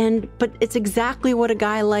am? But it's exactly what a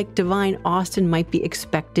guy like Divine Austin might be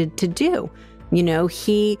expected to do.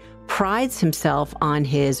 He prides himself on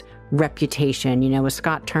his reputation, as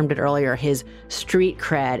Scott termed it earlier, his street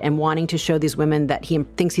cred, and wanting to show these women that he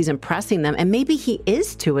thinks he's impressing them. And maybe he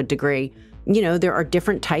is to a degree. There are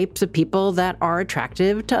different types of people that are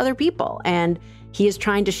attractive to other people. And he is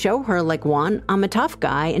trying to show her, like, 1, I'm a tough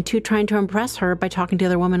guy, and 2, trying to impress her by talking to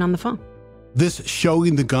other women on the phone. This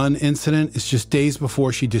showing the gun incident is just days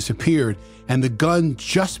before she disappeared, and the gun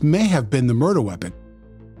just may have been the murder weapon.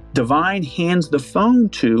 Divine hands the phone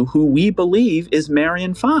to who we believe is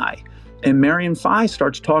Marion Fye. And Marion Fye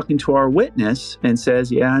starts talking to our witness and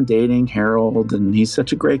says, yeah, I'm dating Harold, and he's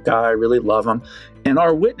such a great guy. I really love him. And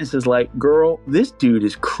our witness is like, girl, this dude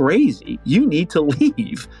is crazy. You need to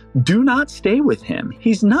leave. Do not stay with him.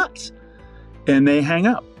 He's nuts. And they hang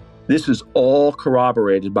up. This is all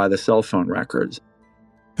corroborated by the cell phone records.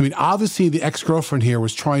 I mean, obviously the ex-girlfriend here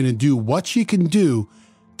was trying to do what she can do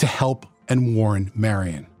to help and warn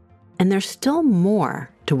Marion. And there's still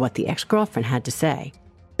more to what the ex-girlfriend had to say.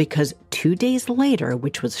 Because 2 days later,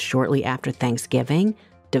 which was shortly after Thanksgiving,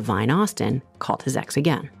 Divine Austin called his ex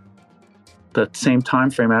again. The same time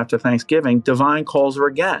frame after Thanksgiving, Divine calls her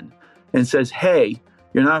again and says, hey,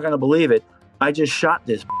 you're not going to believe it. I just shot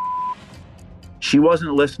this. She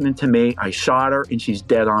wasn't listening to me. I shot her and she's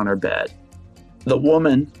dead on her bed. The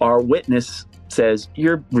woman, our witness, says,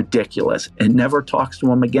 you're ridiculous, and never talks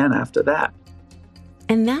to him again after that.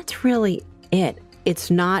 And that's really it. It's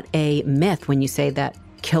not a myth when you say that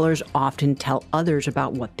killers often tell others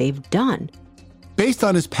about what they've done. Based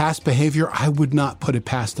on his past behavior, I would not put it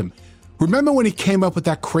past him. Remember when he came up with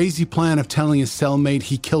that crazy plan of telling his cellmate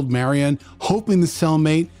he killed Marion, hoping the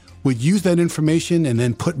cellmate would use that information and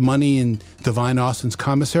then put money in Divine Austin's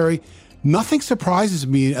commissary? Nothing surprises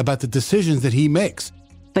me about the decisions that he makes.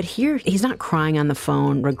 But here, he's not crying on the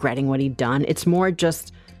phone, regretting what he'd done. It's more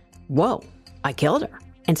just, whoa, I killed her.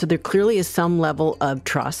 And so there clearly is some level of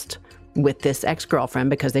trust with this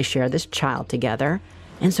ex-girlfriend because they share this child together.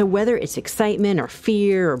 And so whether it's excitement or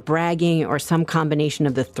fear or bragging or some combination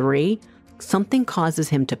of the three, something causes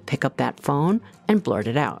him to pick up that phone and blurt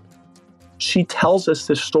it out. She tells us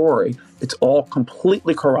this story. It's all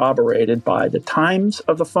completely corroborated by the times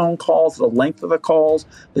of the phone calls, the length of the calls,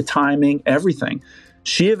 the timing, everything.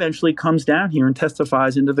 She eventually comes down here and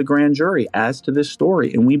testifies into the grand jury as to this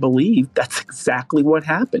story. And we believe that's exactly what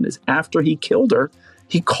happened. Is after he killed her,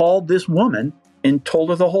 he called this woman and told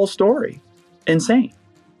her the whole story. Insane.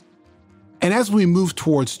 And as we move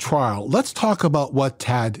towards trial, let's talk about what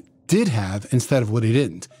Tad did have instead of what he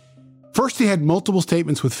didn't. First, he had multiple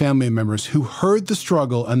statements with family members who heard the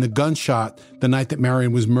struggle and the gunshot the night that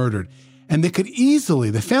Marion was murdered. And they could easily,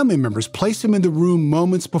 the family members, place him in the room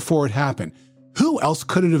moments before it happened. Who else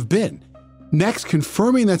could it have been? Next,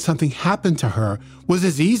 confirming that something happened to her was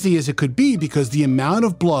as easy as it could be because the amount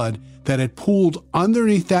of blood that had pooled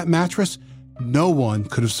underneath that mattress, no one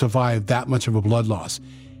could have survived that much of a blood loss.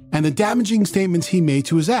 And the damaging statements he made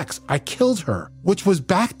to his ex, I killed her, which was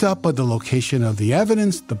backed up by the location of the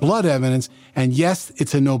evidence, the blood evidence, and yes,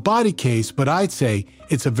 it's a no-body case, but I'd say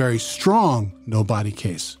it's a very strong no-body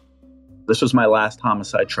case. This was my last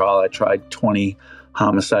homicide trial. I tried 20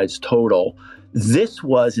 homicides total. This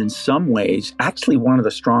was, in some ways, actually one of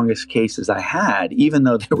the strongest cases I had, even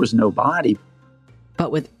though there was no body.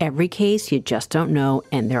 But with every case, you just don't know,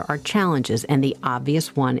 and there are challenges, and the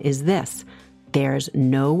obvious one is this. There's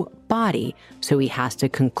no body, so he has to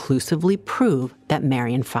conclusively prove that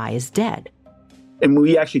Marion Fye is dead. And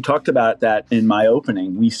we actually talked about that in my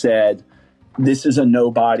opening. We said, this is a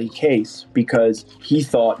no-body case because he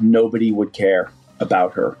thought nobody would care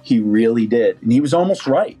about her. He really did. And he was almost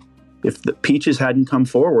right. If the Peaches hadn't come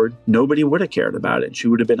forward, nobody would have cared about it. She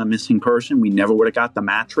would have been a missing person. We never would have got the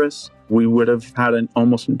mattress. We would have had an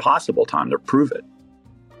almost impossible time to prove it.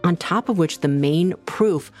 On top of which, the main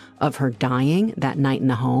proof of her dying that night in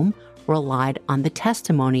the home relied on the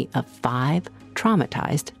testimony of 5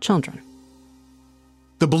 traumatized children.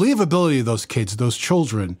 The believability of those kids, those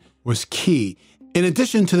children, was key. In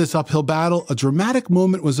addition to this uphill battle, a dramatic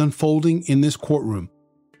moment was unfolding in this courtroom.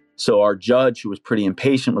 So our judge, who was pretty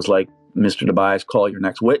impatient, was like, Mr. Tobias, call your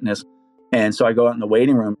next witness. And so I go out in the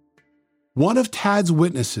waiting room. One of Tad's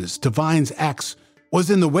witnesses, Divine's ex, was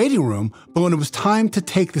in the waiting room, but when it was time to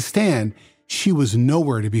take the stand, she was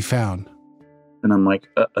nowhere to be found. And I'm like,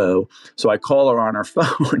 uh-oh. So I call her on her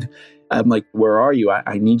phone. I'm like, where are you?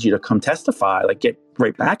 I need you to come testify, like get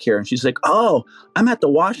right back here. And she's like, oh, I'm at the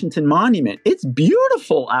Washington Monument. It's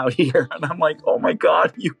beautiful out here. And I'm like, oh my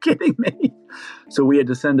God, are you kidding me? So we had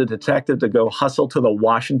to send a detective to go hustle to the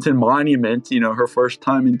Washington Monument, her first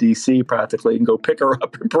time in DC practically, and go pick her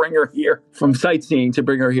up and bring her here from sightseeing to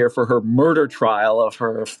bring her here for her murder trial of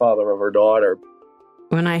her father of her daughter.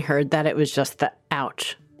 When I heard that, it was just the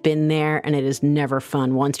ouch. Been there, and it is never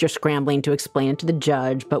fun once you're scrambling to explain it to the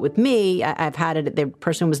judge. But with me, I've had it, the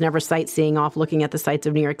person was never sightseeing off looking at the sights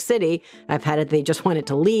of New York City. I've had it, they just wanted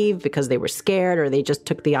to leave because they were scared or they just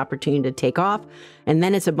took the opportunity to take off. And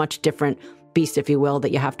then it's a much different beast, if you will, that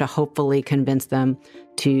you have to hopefully convince them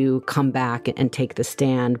to come back and take the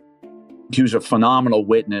stand. She was a phenomenal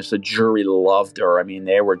witness. The jury loved her. I mean,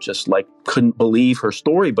 they were just like, couldn't believe her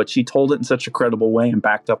story, but she told it in such a credible way and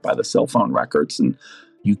backed up by the cell phone records. And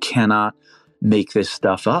You cannot make this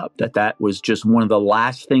stuff up. That was just one of the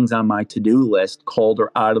last things on my to-do list, called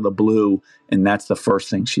her out of the blue, and that's the first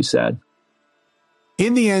thing she said.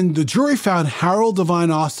 In the end, the jury found Harold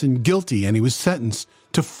Devine Austin guilty, and he was sentenced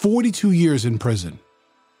to 42 years in prison.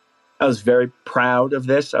 I was very proud of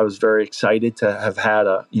this. I was very excited to have had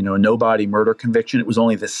a no-body murder conviction. It was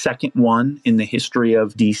only the second one in the history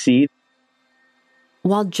of D.C.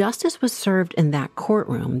 While justice was served in that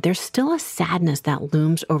courtroom, there's still a sadness that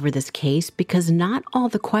looms over this case because not all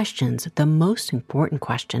the questions, the most important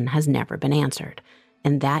question, has never been answered.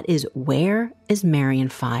 And that is, where is Marion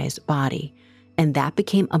Fi's body? And that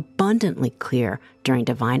became abundantly clear during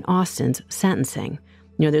Devine Austin's sentencing.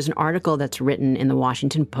 There's an article that's written in the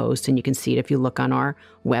Washington Post, and you can see it if you look on our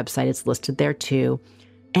website. It's listed there too.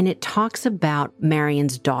 And it talks about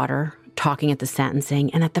Marion's daughter talking at the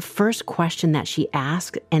sentencing. And at the first question that she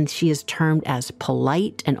asked, and she is termed as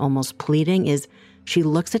polite and almost pleading, is she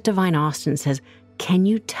looks at Devine Austin and says, "Can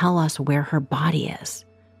you tell us where her body is?"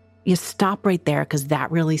 You stop right there because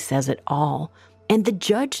that really says it all. And the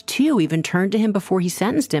judge, too, even turned to him before he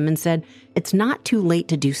sentenced him and said, it's not too late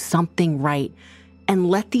to do something right and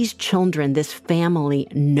let these children, this family,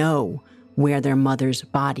 know where their mother's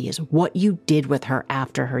body is, what you did with her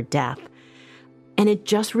after her death. And it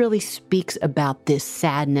just really speaks about this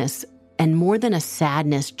sadness, and more than a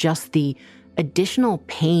sadness, just the additional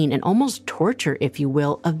pain and almost torture, if you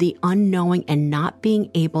will, of the unknowing and not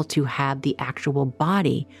being able to have the actual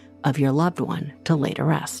body of your loved one to lay to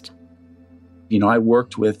rest. I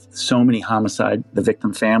worked with so many homicide, the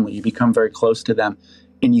victim family. You become very close to them.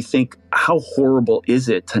 And you think, how horrible is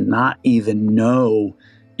it to not even know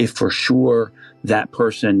if for sure that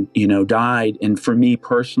person, died? And for me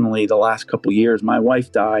personally, the last couple of years, my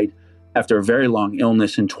wife died after a very long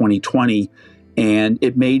illness in 2020. And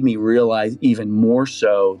it made me realize even more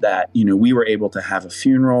so that, we were able to have a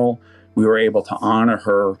funeral. We were able to honor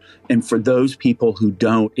her. And for those people who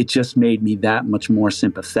don't, it just made me that much more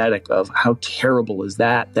sympathetic of how terrible is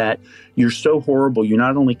that you're so horrible. You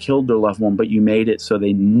not only killed their loved one, but you made it so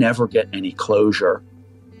they never get any closure.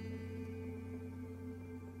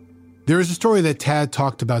 There is a story that Tad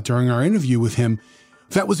talked about during our interview with him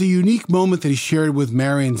that was a unique moment that he shared with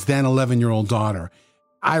Marion's then 11-year-old daughter.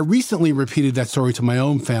 I recently repeated that story to my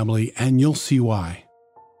own family, and you'll see why.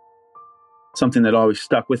 Something that always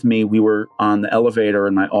stuck with me, we were on the elevator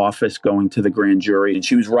in my office going to the grand jury, and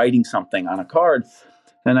she was writing something on a card.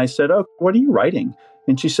 And I said, "Oh, what are you writing?"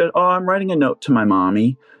 And she said, "Oh, I'm writing a note to my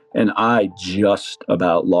mommy." And I just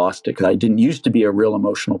about lost it because I didn't used to be a real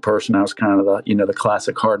emotional person. I was kind of the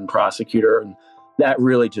classic hardened prosecutor. And that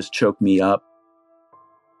really just choked me up.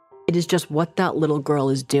 It is just what that little girl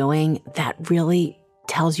is doing that really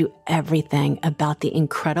tells you everything about the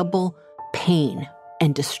incredible pain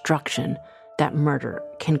and destruction that murder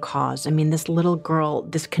can cause. I mean, this little girl,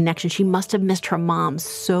 this connection, she must have missed her mom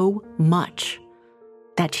so much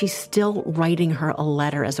that she's still writing her a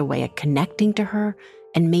letter as a way of connecting to her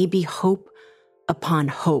and maybe hope upon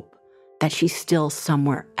hope that she's still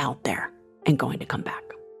somewhere out there and going to come back.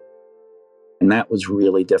 And that was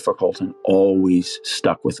really difficult and always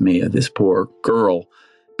stuck with me. This poor girl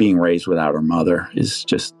being raised without her mother is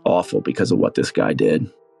just awful because of what this guy did.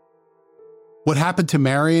 What happened to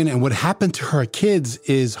Marion and what happened to her kids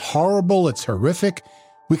is horrible. It's horrific.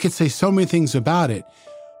 We could say so many things about it.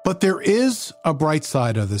 But there is a bright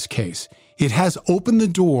side of this case. It has opened the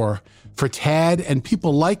door for Tad and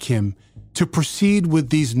people like him to proceed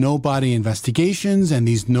with these no-body investigations and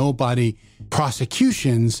these no-body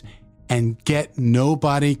prosecutions and get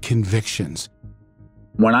no-body convictions.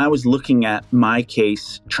 When I was looking at my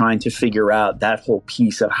case, trying to figure out that whole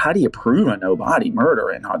piece of how do you prove a no-body murder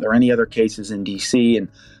and are there any other cases in D.C., and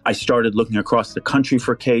I started looking across the country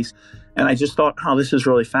for a case, and I just thought, oh, this is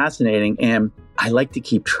really fascinating, and I like to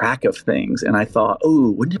keep track of things. And I thought,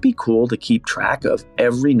 oh, wouldn't it be cool to keep track of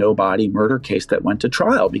every no-body murder case that went to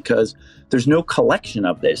trial? Because there's no collection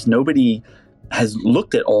of this. Nobody has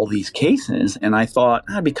looked at all these cases, and I thought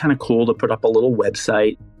it'd be kind of cool to put up a little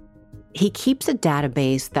website. He keeps a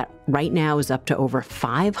database that right now is up to over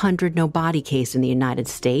 500 no-body cases in the United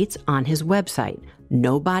States on his website,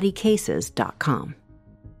 nobodycases.com.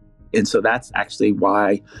 And so that's actually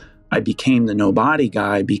why I became the no-body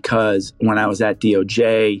guy, because when I was at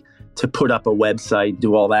DOJ, to put up a website,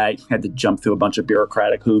 do all that, you had to jump through a bunch of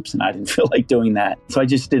bureaucratic hoops, and I didn't feel like doing that. So I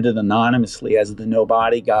just did it anonymously as the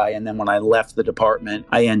no-body guy. And then when I left the department,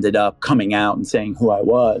 I ended up coming out and saying who I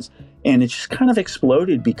was. And it just kind of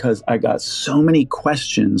exploded because I got so many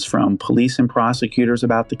questions from police and prosecutors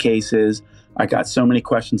about the cases. I got so many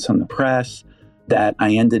questions from the press that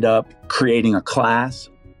I ended up creating a class.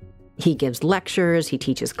 He gives lectures, he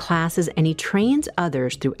teaches classes, and he trains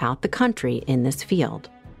others throughout the country in this field.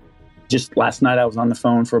 Just last night, I was on the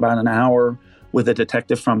phone for about an hour with a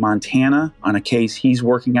detective from Montana on a case he's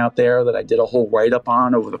working out there that I did a whole write-up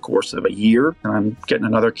on over the course of a year. And I'm getting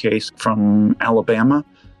another case from Alabama.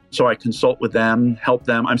 So I consult with them, help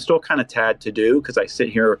them. I'm still kind of tad to do because I sit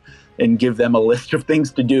here and give them a list of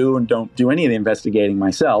things to do and don't do any of the investigating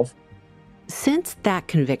myself. Since that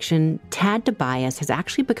conviction, Tad Tobias has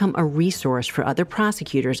actually become a resource for other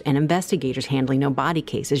prosecutors and investigators handling no-body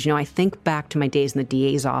cases. I think back to my days in the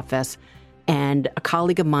DA's office, and a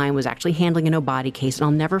colleague of mine was actually handling a no-body case, and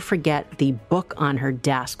I'll never forget the book on her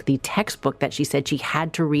desk, the textbook that she said she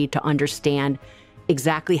had to read to understand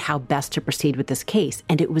exactly how best to proceed with this case.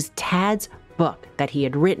 And it was Tad's book that he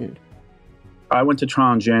had written. I went to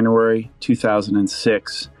trial in January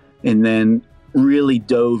 2006, and then really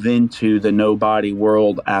dove into the no-body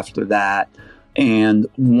world after that. And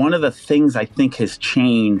one of the things I think has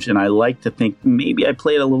changed, and I like to think maybe I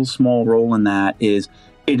played a little small role in that, is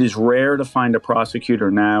it is rare to find a prosecutor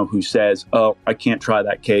now who says, oh, I can't try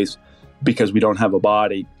that case because we don't have a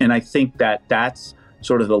body. And I think that that's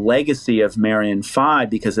sort of the legacy of Marion Fye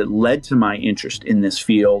because it led to my interest in this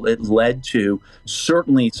field. It led to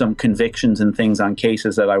certainly some convictions and things on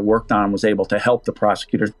cases that I worked on, was able to help the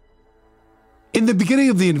prosecutors. In the beginning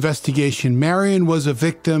of the investigation, Marion was a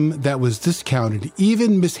victim that was discounted,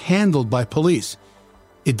 even mishandled by police.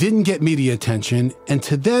 It didn't get media attention, and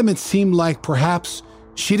to them it seemed like perhaps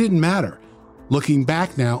she didn't matter. Looking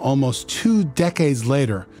back now, almost 2 decades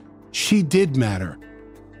later, she did matter.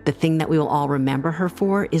 The thing that we will all remember her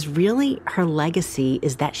for is really her legacy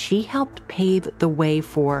is that she helped pave the way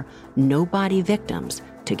for no-body victims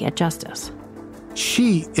to get justice.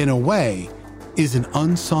 She, in a way, is an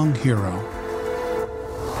unsung hero.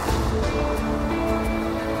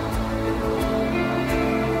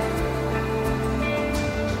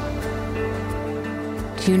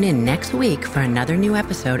 Tune in next week for another new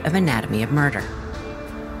episode of Anatomy of Murder.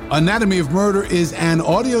 Anatomy of Murder is an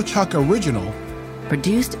AudioChuck original,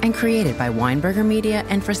 produced and created by Weinberger Media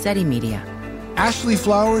and Frasetti Media. Ashley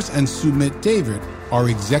Flowers and Sumit David are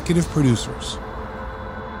executive producers.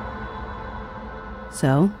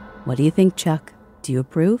 So, what do you think, Chuck? Do you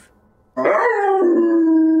approve?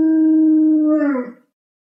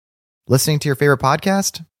 Listening to your favorite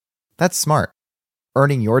podcast? That's smart.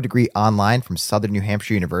 Earning your degree online from Southern New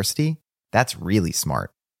Hampshire University? That's really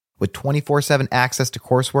smart. With 24/7 access to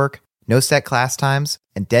coursework, no set class times,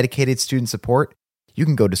 and dedicated student support, you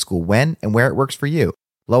can go to school when and where it works for you.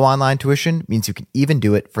 Low online tuition means you can even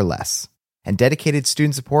do it for less. And dedicated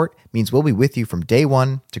student support means we'll be with you from day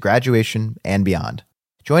one to graduation and beyond.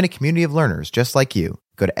 Join a community of learners just like you.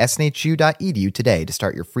 Go to snhu.edu today to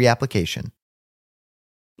start your free application.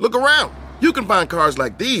 Look around. You can find cars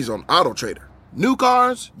like these on AutoTrader. New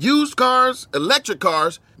cars, used cars, electric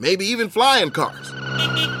cars, maybe even flying cars.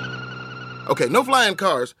 Okay, no flying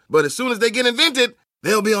cars, but as soon as they get invented,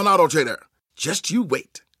 they'll be on AutoTrader. Just you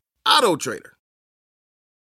wait. AutoTrader.